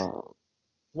is Yes.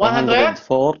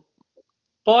 104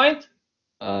 Point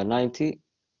 90.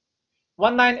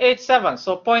 1987.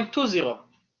 So 0.20.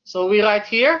 So we write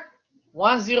here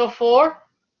 104.20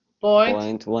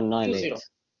 .198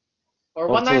 or or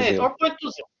 198 20. or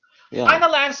 0.20. Yeah.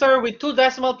 Final answer with 2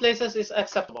 decimal places is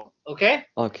acceptable. Okay.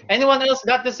 Okay. Anyone else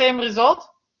got the same result?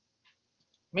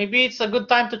 Maybe it's a good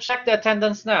time to check the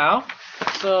attendance now.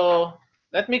 So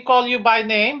let me call you by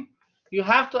name. You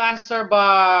have to answer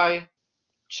by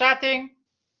chatting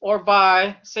or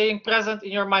by saying present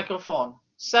in your microphone.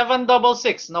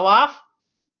 766, Nawaf.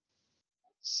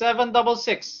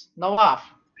 766, Nawaf.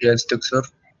 Yes, doctor.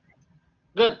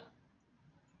 Good.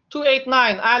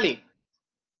 289, Ali.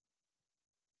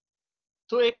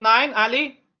 289,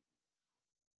 Ali.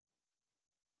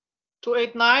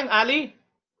 289, Ali.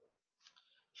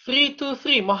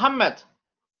 323, Muhammad.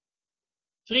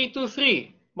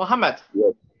 323, Muhammad.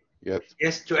 Yes.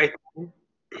 Yes, 289.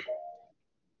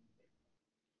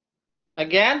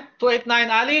 Again, 289,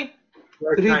 Ali.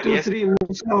 323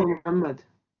 Musa or Muhammad.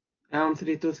 I am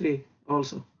 323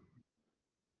 also.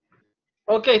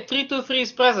 Okay, 323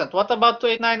 is present. What about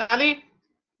 289, Ali?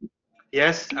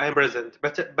 Yes, I'm present,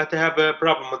 but I have a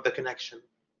problem with the connection.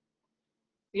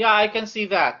 Yeah, I can see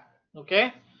that.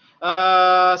 Okay.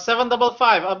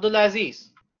 755, Abdulaziz.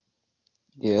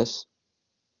 Yes.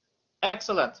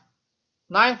 Excellent.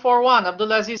 941,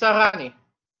 Abdulaziz Arani.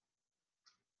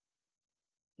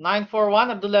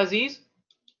 941, Abdulaziz.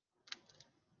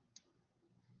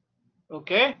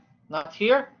 Okay, not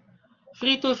here.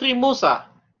 323, Musa.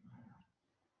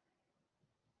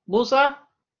 Musa?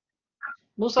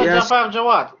 Musa Yes. Jafar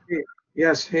Jawad.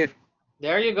 Yes, here.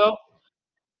 There you go.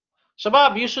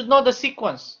 Shabab, you should know the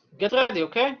sequence. Get ready,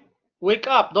 okay? Wake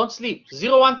up, don't sleep.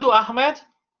 012, Ahmed.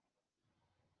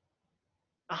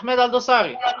 Ahmed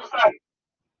Al-Dosari.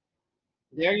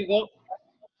 There you go.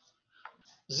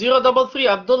 033,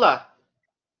 Abdullah.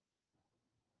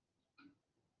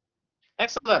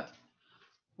 Excellent.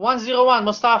 101,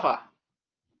 Mustafa.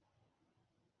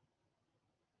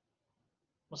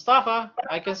 Mustafa,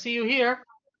 I can see you here.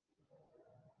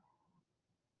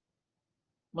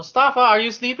 Mustafa, are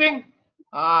you sleeping?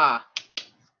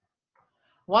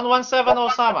 117,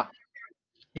 Osama.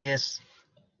 Yes.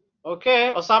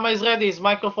 Okay, Osama is ready. His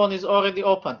microphone is already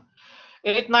open.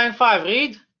 895,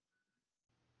 read.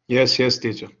 Yes,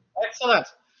 teacher. Excellent.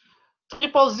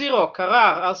 000,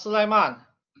 Karar Al-Sulaiman.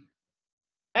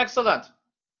 Excellent.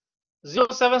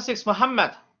 076,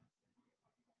 Muhammad.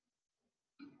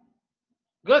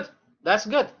 Good. That's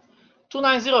good.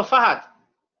 290, Fahad.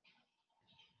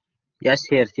 Yes,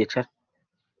 here, teacher.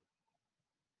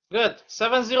 Good.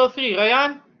 703,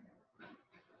 Rayan.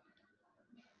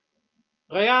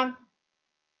 Rayan.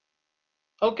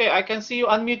 Okay, I can see you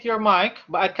unmute your mic,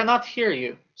 but I cannot hear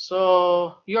you.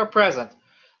 So you're present.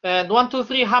 And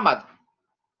 123, Hamad.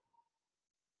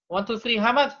 123,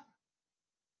 Hamad.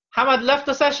 Hamad left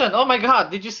the session. Oh my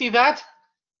God, did you see that?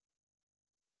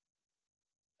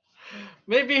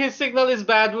 Maybe his signal is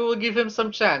bad. We will give him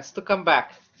some chance to come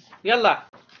back. Yalla.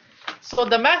 So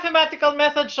the mathematical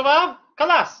method, Shabab,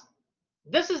 Kalas.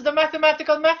 This is the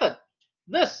mathematical method.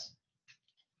 This.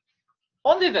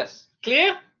 Only this.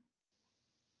 Clear?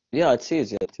 Yeah, it's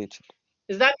easier, teacher.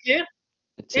 Is that clear?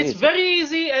 It's It's easy. very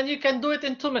easy and you can do it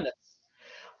in 2 minutes.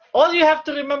 All you have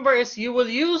to remember is you will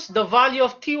use the value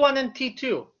of T1 and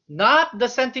T2, not the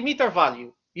centimeter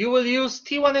value. You will use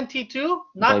T1 and T2,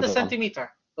 not the Diagram.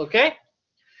 centimeter. Okay?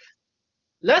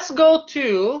 Let's go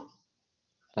to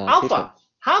alpha. Teacher.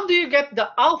 How do you get the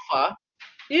alpha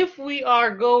if we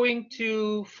are going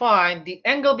to find the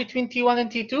angle between T1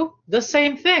 and T2? The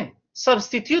same thing.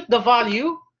 Substitute the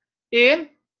value in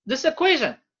this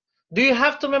equation. Do you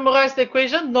have to memorize the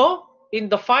equation? No. In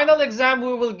the final exam,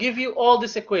 we will give you all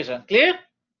this equation. Clear?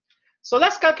 So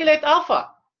let's calculate alpha.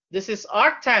 This is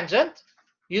arctangent.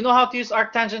 You know how to use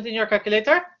arctangent in your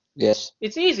calculator? Yes.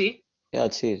 It's easy. Yeah,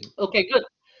 it's easy. Okay, good.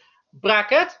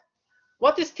 Bracket.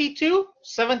 What is T2?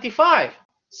 75.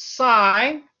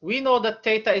 Sine, we know that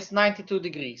theta is 92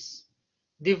 degrees.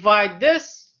 Divide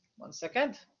this, 1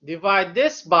 second, divide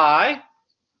this by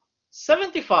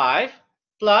 75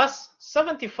 plus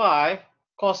 75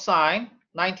 cosine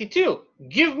 92.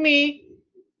 Give me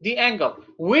the angle.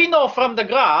 We know from the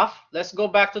graph, let's go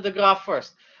back to the graph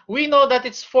first. We know that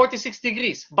it's 46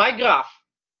 degrees by graph.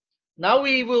 Now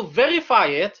we will verify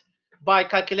it by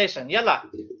calculation. Yalla,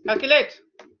 calculate.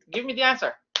 Give me the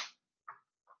answer.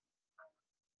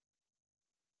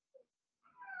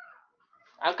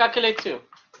 I'll calculate too.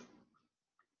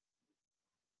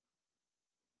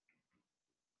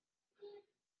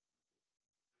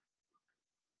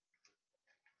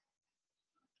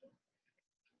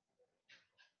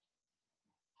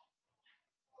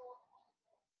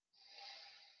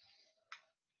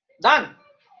 Done.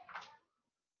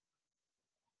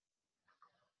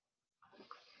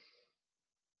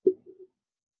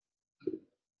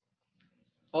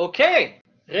 Okay,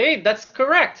 great, that's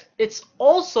correct. It's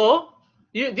also,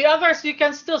 the others, you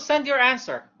can still send your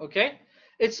answer, okay?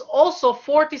 It's also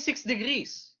 46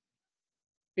 degrees.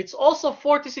 It's also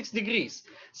 46 degrees.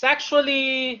 It's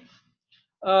actually,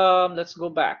 let's go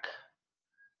back.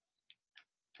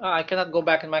 I cannot go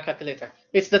back in my calculator.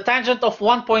 It's the tangent of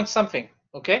 1 point something,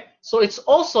 okay? So it's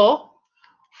also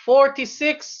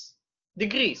 46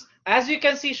 degrees. As you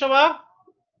can see, Shabab,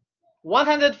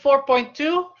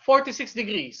 104.2, 46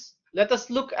 degrees. Let us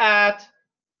look at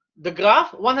the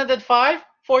graph, 105,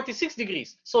 46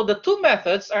 degrees. So the two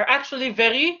methods are actually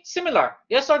very similar.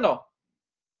 Yes or no?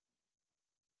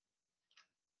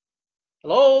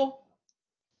 Hello?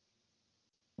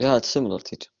 Yeah, it's similar,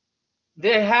 teacher.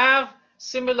 They have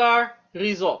similar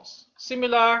results.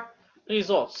 Similar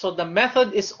results. So the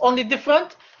method is only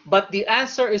different, but the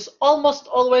answer is almost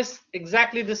always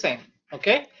exactly the same.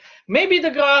 Okay? Maybe the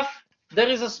graph, there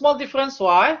is a small difference.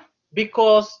 Why?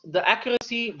 Because the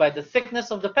accuracy by the thickness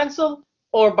of the pencil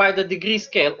or by the degree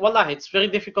scale. Wallahi, it's very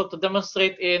difficult to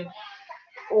demonstrate in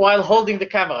while holding the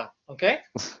camera. Okay?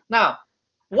 Now,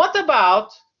 what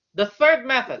about the third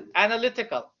method,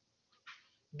 analytical?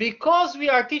 Because we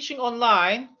are teaching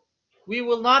online, we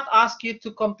will not ask you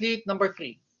to complete number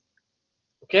 3.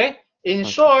 Okay? In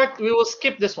short, we will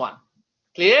skip this one.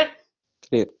 Clear?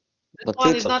 Clear. This But one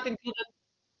is teacher, not included.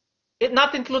 It's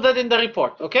not included in the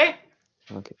report. Okay?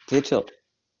 okay, teacher,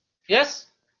 Yes?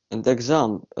 in the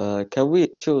exam, can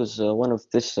we choose one of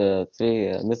these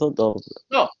three method or?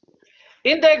 No.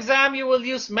 In the exam, you will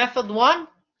use method 1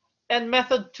 and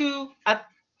method 2 at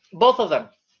both of them.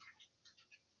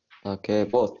 Okay,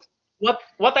 both.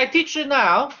 What I teach you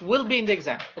now will be in the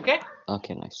exam. Okay?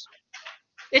 Okay, nice.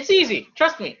 It's easy.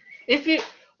 Trust me. If you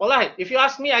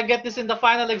ask me, I get this in the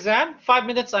final exam, 5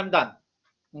 minutes, I'm done.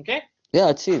 Okay? Yeah,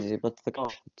 it's easy, but the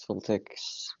graph it will take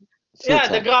few Yeah,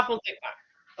 the time. graph will take time.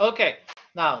 Okay.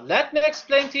 Now, let me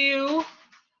explain to you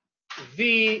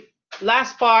the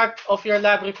last part of your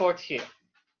lab report here.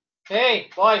 Hey,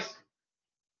 boys.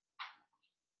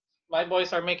 My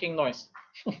boys are making noise.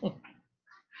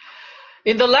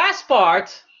 In the last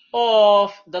part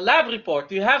of the lab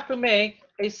report, you have to make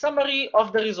a summary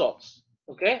of the results.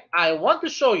 Okay? I want to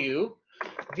show you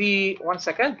the, 1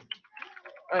 second.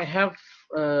 I have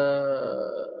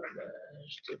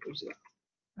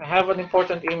an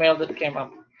important email that came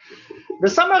up. The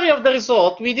summary of the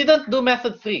result, we didn't do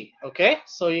method 3, okay?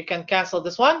 So you can cancel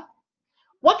this one.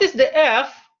 What is the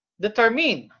F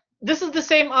determine? This is the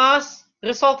same as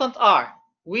resultant R.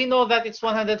 We know that it's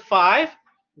 105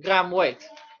 gram weight.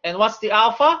 And what's the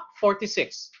alpha?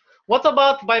 46. What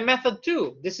about by method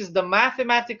 2? This is the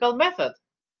mathematical method.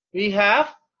 We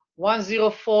have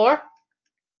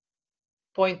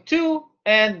 104.2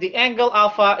 and the angle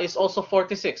alpha is also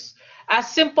 46.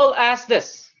 As simple as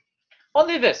this.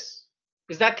 Only this.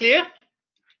 Is that clear?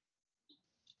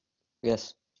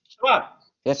 Yes. Sure.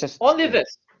 Yes, yes. Only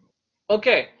this.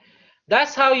 Okay.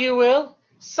 That's how you will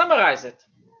summarize it.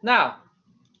 Now,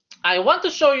 I want to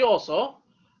show you also,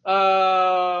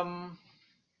 1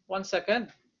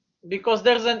 second, because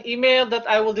there's an email that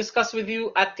I will discuss with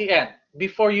you at the end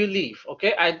before you leave.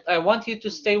 Okay. I want you to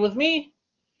stay with me.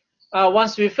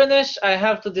 Once we finish, I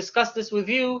have to discuss this with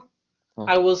you.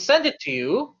 Okay. I will send it to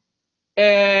you.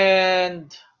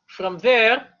 And from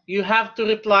there, you have to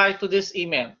reply to this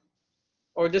email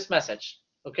or this message.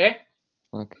 Okay?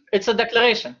 Okay. It's a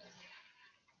declaration.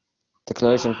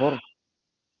 Declaration form?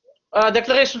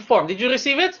 Declaration form. Did you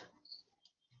receive it?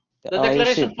 The I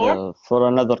declaration received form? for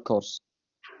another course.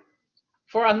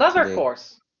 For another today.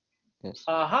 course? Yes.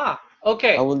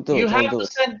 Okay. I will do You it. have to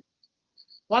send.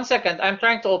 1 second. I'm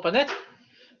trying to open it.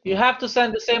 You have to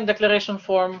send the same declaration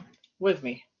form with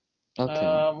me. Okay.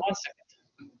 1 second.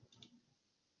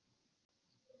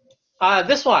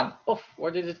 This one. Oh,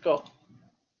 where did it go?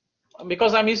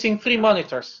 Because I'm using 3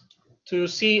 monitors to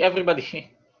see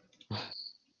everybody.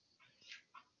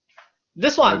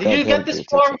 This one. Did you get this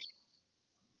form?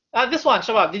 This one,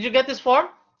 Shabab. Did you get this form?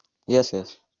 Yes,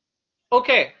 yes.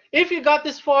 Okay. If you got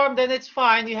this form, then it's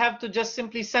fine. You have to just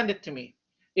simply send it to me.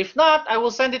 If not, I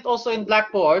will send it also in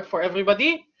Blackboard for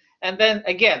everybody. And then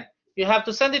again, you have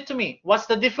to send it to me. What's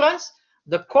the difference?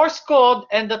 The course code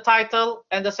and the title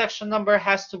and the section number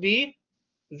has to be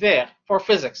there for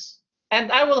physics.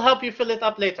 And I will help you fill it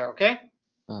up later, okay?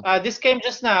 This came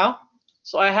just now,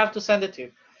 so I have to send it to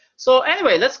you. So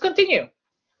anyway, let's continue.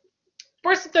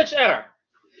 Percentage error.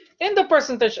 In the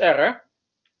percentage error,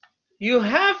 you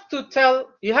have to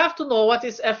know what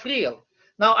is F real.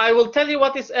 Now I will tell you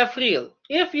what is F real.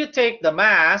 if you take the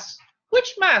mass,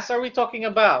 which mass are we talking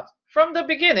about? From the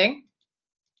beginning,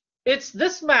 it's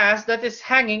this mass that is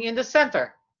hanging in the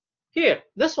center. Here,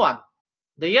 this one,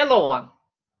 the yellow one,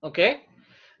 okay?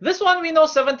 This one we know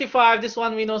 75, this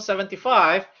one we know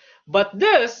 75, but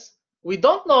this, we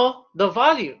don't know the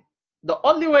value. The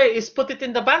only way is put it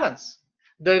in the balance.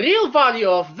 The real value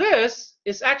of this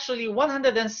is actually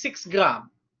 106 gram,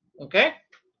 okay?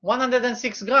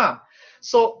 106 gram.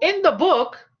 So in the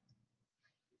book,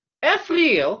 F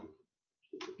real,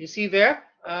 you see there,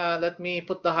 let me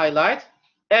put the highlight.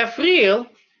 F real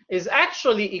is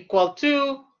actually equal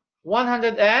to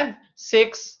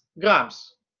 106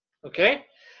 grams, okay?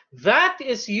 That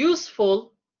is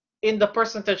useful in the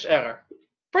percentage error.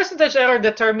 Percentage error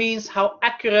determines how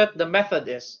accurate the method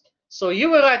is. So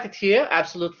you will write it here,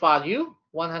 absolute value,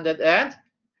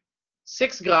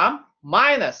 106 gram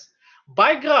minus,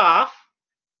 by graph,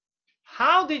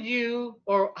 how did you,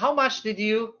 or how much did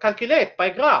you calculate by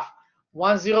graph?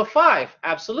 105,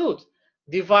 absolute.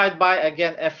 Divide by,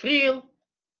 again, F real,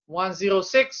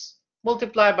 106,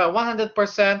 multiply by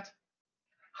 100%.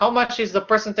 How much is the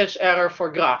percentage error for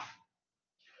graph?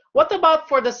 What about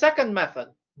for the second method?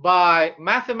 By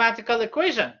mathematical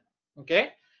equation,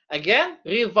 okay? Again,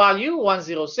 real value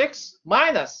 106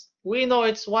 minus, we know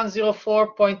it's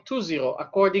 104.20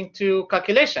 according to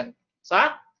calculation. So,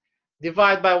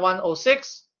 divide by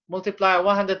 106, multiply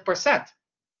 100%.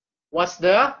 What's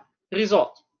the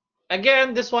result?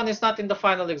 Again, this one is not in the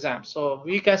final exam, so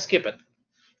we can skip it.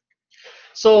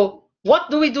 So what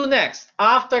do we do next?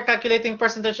 After calculating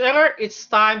percentage error, it's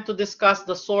time to discuss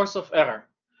the source of error.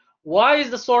 Why is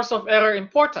the source of error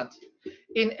important?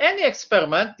 In any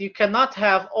experiment, you cannot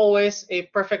have always a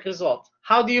perfect result.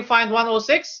 How do you find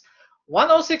 106?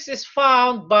 106 is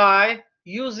found by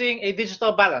using a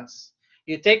digital balance.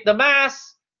 You take the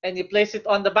mass and you place it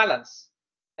on the balance.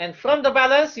 And from the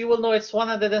balance, you will know it's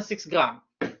 106 gram.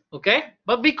 Okay?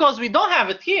 But because we don't have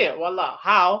it here, voila,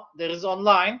 how? There is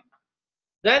online.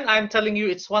 Then I'm telling you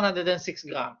it's 106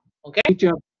 gram. Okay?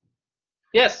 Teacher,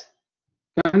 Yes.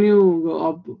 can you go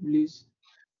up, please?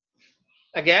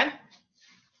 Again?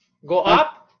 Go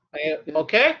up.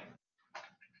 Okay.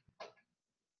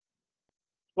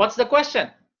 What's the question?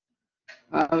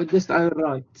 I will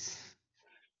write.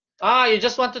 You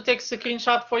just want to take a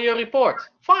screenshot for your report.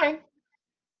 Fine.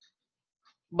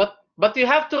 But you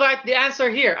have to write the answer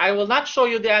here. I will not show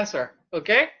you the answer.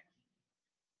 Okay?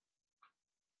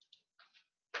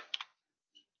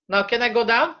 Now, can I go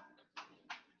down?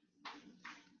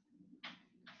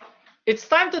 It's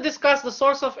time to discuss the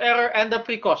source of error and the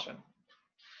precaution.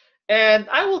 And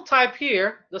I will type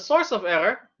here the source of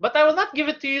error, but I will not give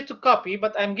it to you to copy,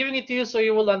 but I'm giving it to you so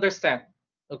you will understand.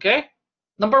 Okay?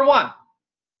 Number one,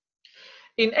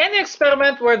 in any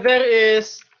experiment where there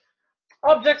is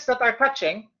objects that are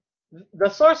touching, the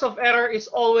source of error is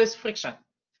always friction.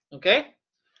 Okay?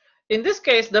 In this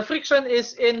case, the friction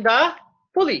is in the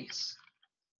pulleys.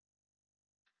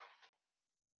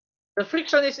 The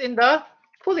friction is in the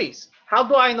pulleys. How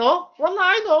do I know? Well,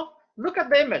 I know. Look at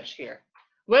the image here.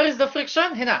 Where is the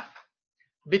friction? Hina.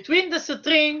 Between the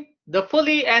string, the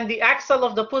pulley, and the axle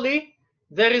of the pulley,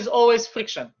 there is always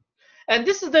friction. And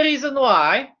this is the reason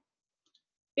why,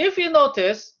 if you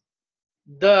notice,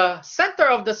 the center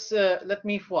of this, let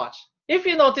me watch. If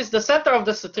you notice, the center of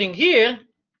the string here,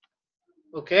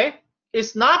 okay,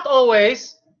 is not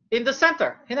always in the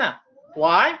center. Hina.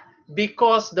 Why?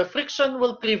 Because the friction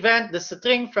will prevent the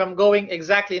string from going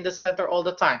exactly in the center all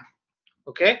the time.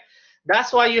 Okay?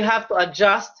 That's why you have to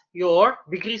adjust your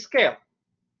degree scale.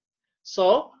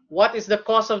 So, what is the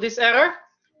cause of this error?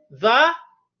 The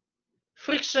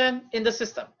friction in the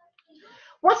system.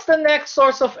 What's the next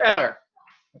source of error?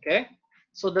 Okay?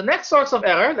 So, the next source of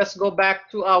error, let's go back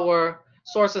to our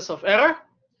sources of error.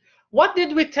 What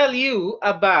did we tell you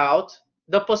about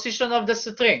the position of the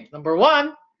string? Number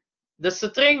one, the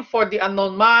string for the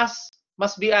unknown mass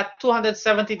must be at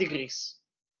 270 degrees.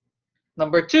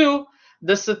 Number two,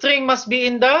 the string must be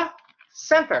in the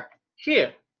center,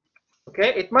 here.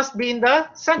 Okay, it must be in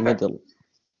the center. Middle.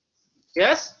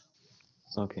 Yes?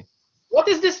 Okay. What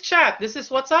is this chat? This is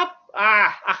WhatsApp?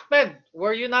 Ahmed,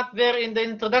 were you not there in the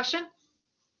introduction?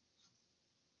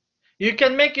 You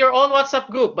can make your own WhatsApp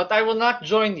group, but I will not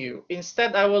join you.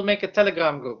 Instead, I will make a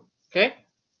Telegram group. Okay?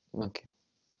 Okay.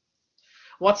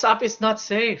 WhatsApp is not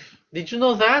safe. Did you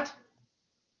know that?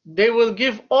 They will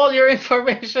give all your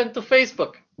information to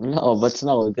Facebook. No, but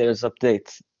now there's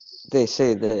updates. They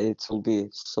say that it will be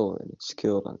so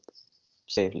secure and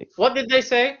safely. What did they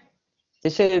say? They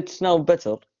say it's now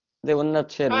better. They will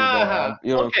not share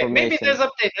your okay, information. maybe there's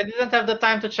update. I didn't have the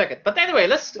time to check it. But anyway,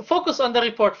 let's focus on the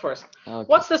report first. Okay.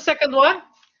 What's the second one?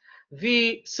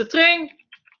 The string.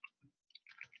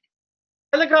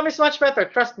 Telegram is much better.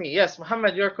 Trust me. Yes,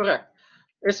 Muhammad, you're correct.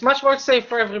 It's much more safe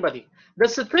for everybody. The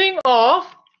string of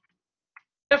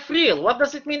F real. What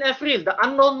does it mean, F real? The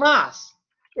unknown mass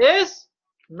is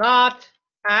not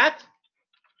at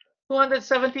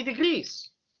 270 degrees.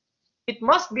 It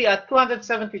must be at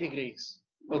 270 degrees.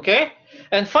 Okay?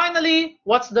 And finally,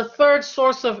 what's the third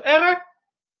source of error?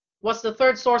 What's the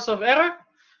third source of error?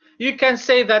 You can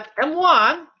say that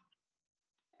M1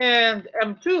 and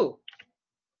M2.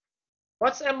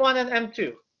 What's M1 and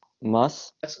M2?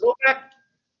 Mass. Let's go back.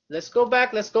 Let's go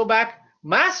back. Let's go back.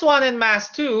 Mass 1 and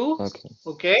mass 2,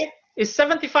 okay, is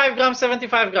 75 grams,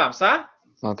 75 grams, huh?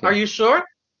 Okay. Are you sure?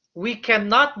 We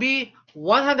cannot be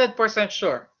 100%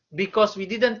 sure because we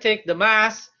didn't take the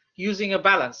mass using a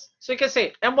balance. So you can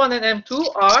say M1 and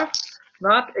M2 are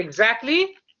not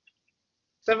exactly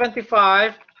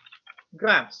 75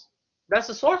 grams. That's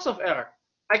the source of error.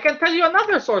 I can tell you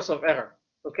another source of error,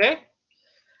 okay?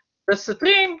 The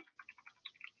string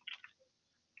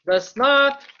does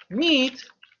not meet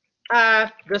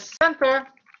at the center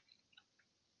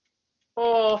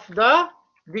of the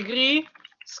degree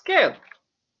scale.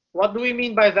 What do we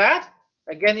mean by that?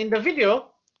 Again, in the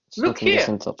video, look here.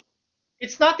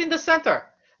 It's not in the center.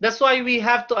 That's why we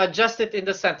have to adjust it in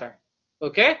the center.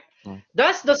 Okay?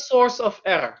 That's the source of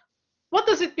error. What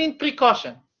does it mean,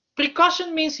 precaution?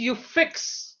 Precaution means you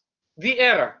fix the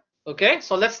error. Okay?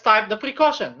 So let's type the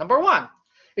precaution. Number 1,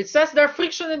 it says there's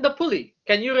friction in the pulley.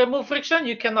 Can you remove friction?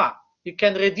 You cannot. You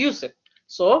can reduce it.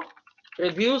 So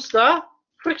reduce the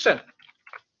friction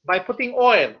by putting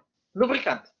oil,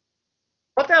 lubricant.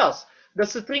 What else? The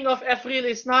string of F real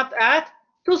is not at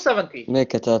 270.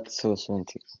 Make it at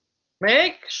 270.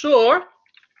 Make sure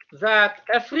that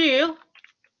F real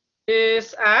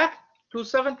is at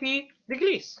 270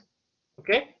 degrees.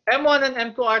 Okay? M1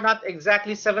 and M2 are not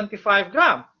exactly 75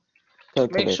 grams.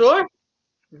 Make sure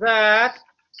that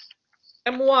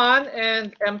M1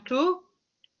 and M2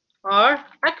 are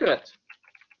accurate.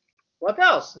 What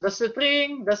else? The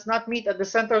string does not meet at the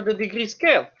center of the degree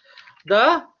scale.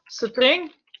 The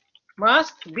string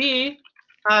must be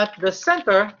at the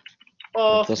center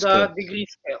of the degree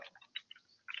scale.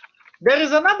 There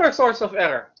is another source of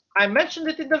error. I mentioned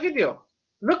it in the video.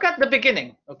 Look at the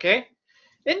beginning, okay?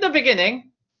 In the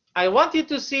beginning, I want you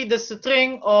to see the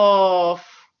string of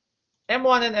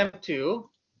M1 and M2,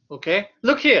 okay?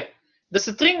 Look here. The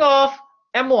string of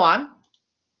M1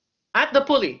 at the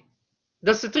pulley,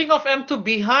 the string of M2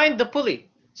 behind the pulley.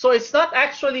 So it's not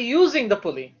actually using the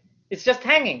pulley. It's just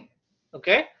hanging,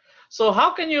 okay? So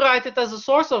how can you write it as a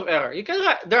source of error? You can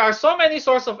write, there are so many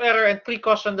sources of error and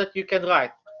precaution that you can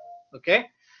write, okay?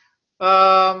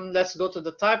 Let's go to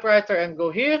the typewriter and go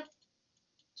here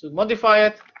to modify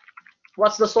it.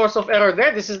 What's the source of error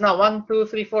there? This is now 1, 2,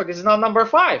 3, 4. This is now number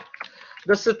 5.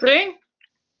 The string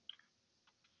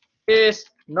is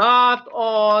not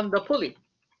on the pulley.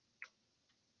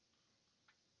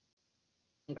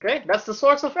 Okay, that's the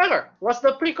source of error. What's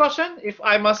the precaution if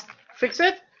I must fix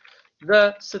it?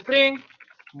 The string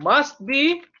must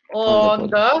be on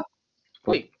the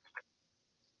pulley.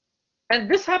 And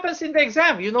this happens in the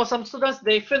exam. You know, some students,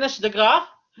 they finish the graph,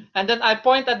 and then I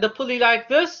point at the pulley like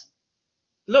this.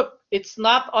 Look, it's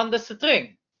not on the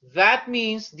string. That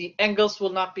means the angles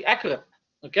will not be accurate.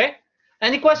 Okay?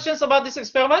 Any questions about this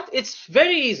experiment? It's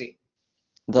very easy.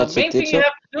 The main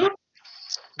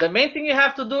thing you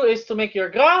have to do is to make your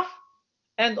graph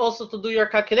and also to do your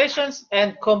calculations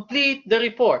and complete the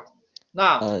report.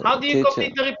 Now, how do you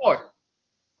complete the report?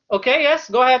 Okay, yes,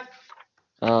 go ahead.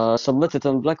 Submit it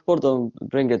on Blackboard or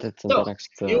bring it in the next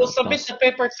you will submit the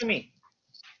paper to me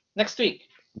next week.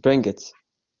 Bring it.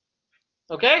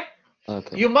 Okay?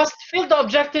 Okay. You must fill the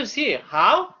objectives here.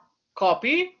 How?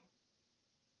 Copy.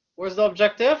 Where's the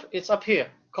objective? It's up here.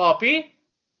 Copy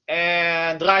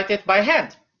and write it by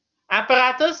hand.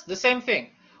 Apparatus, the same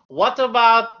thing. What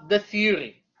about the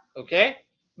theory? Okay?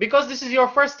 Because this is your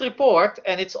first report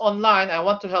and it's online, I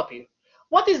want to help you.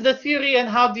 What is the theory and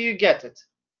how do you get it?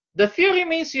 The theory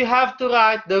means you have to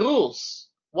write the rules.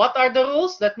 What are the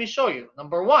rules? Let me show you.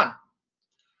 Number 1.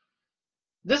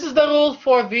 This is the rule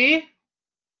for the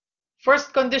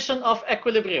first condition of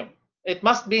equilibrium. It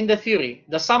must be in the theory.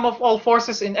 The sum of all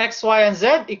forces in X, Y, and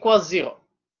Z equals 0.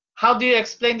 How do you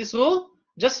explain this rule?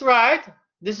 Just write,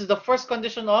 this is the first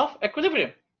condition of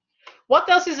equilibrium. What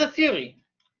else is a theory?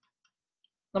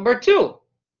 Number 2.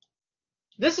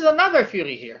 This is another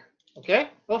theory here. Okay?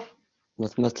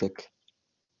 Mathematic.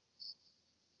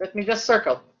 Let me just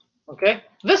circle. Okay,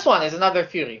 this one is another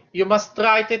theory. You must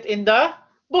write it in the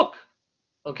book.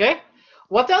 Okay,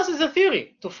 what else is a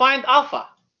theory? To find alpha.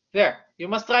 There, you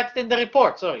must write it in the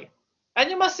report, sorry. And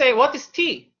you must say, what is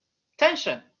T?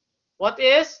 Tension. What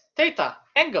is theta?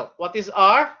 Angle. What is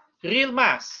R? Real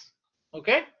mass.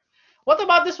 Okay, what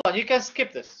about this one? You can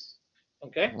skip this.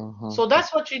 Okay, so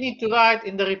that's what you need to write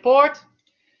in the report,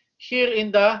 here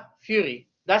in the theory.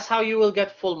 That's how you will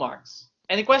get full marks.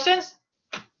 Any questions?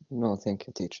 No, thank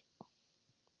you, teacher.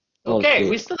 Okay,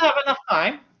 we still have enough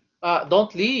time.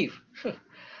 Don't leave.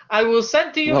 I will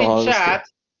send to you in chat.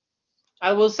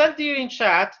 I will send to you in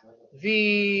chat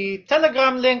the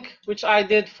Telegram link which I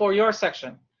did for your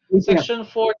section. Section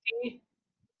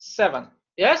 47.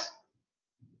 Yes?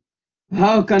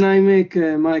 How can I make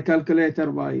my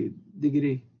calculator by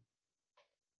degree?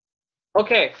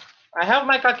 Okay, I have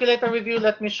my calculator with you.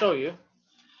 Let me show you.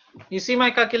 You see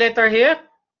my calculator here?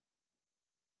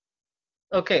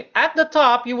 Okay, at the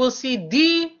top you will see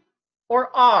D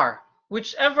or R,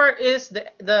 whichever is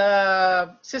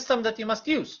the system that you must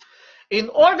use. In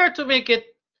order to make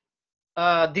it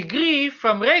degree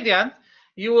from radian,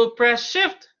 you will press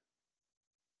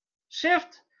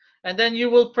shift, and then you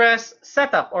will press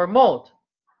setup or mode.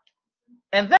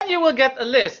 And then you will get a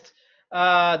list.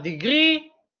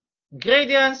 Degree,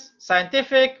 gradients,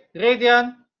 scientific,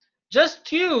 radian.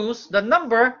 Just use the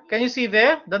number. Can you see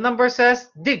there? The number says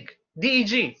dig,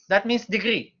 DEG. That means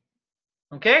degree.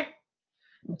 Okay?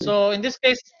 So in this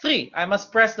case, 3. I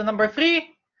must press the number 3,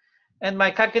 and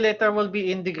my calculator will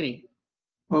be in degree.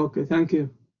 Okay, thank you.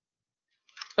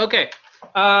 Okay.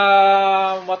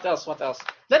 What else? What else?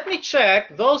 Let me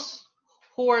check those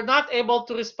who are not able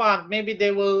to respond. Maybe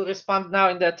they will respond now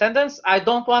in the attendance. I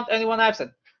don't want anyone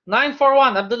absent.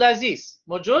 941, Abdulaziz.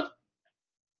 Mojud?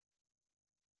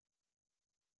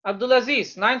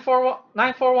 Abdulaziz,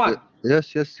 941.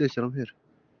 Yes, teacher, I'm here.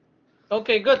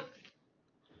 Okay, good.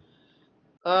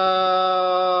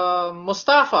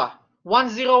 Mustafa,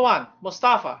 101.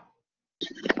 Mustafa.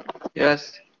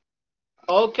 Yes.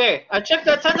 Okay, I checked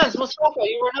the attendance, Mustafa.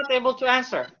 You were not able to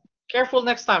answer. Careful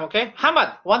next time, okay?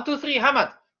 Hamad, 123,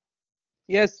 Hamad.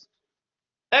 Yes.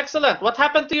 Excellent. What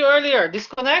happened to you earlier?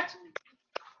 Disconnect?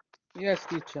 Yes,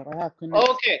 teacher. I have connected.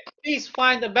 Okay, please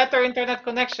find a better internet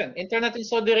connection. Internet in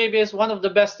Saudi Arabia is one of the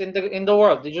best in the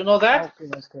world. Did you know that? Okay,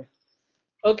 okay.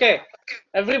 Okay,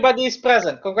 everybody is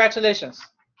present. Congratulations.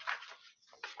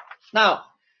 Now,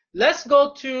 let's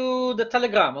go to the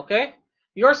Telegram, okay?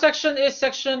 Your section is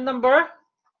section number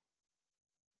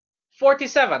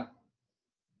 47.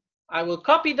 I will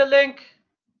copy the link.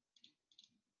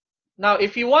 Now,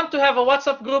 if you want to have a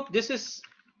WhatsApp group, this is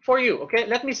for you, okay?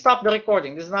 Let me stop the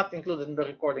recording. This is not included in the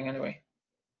recording anyway.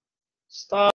 Stop.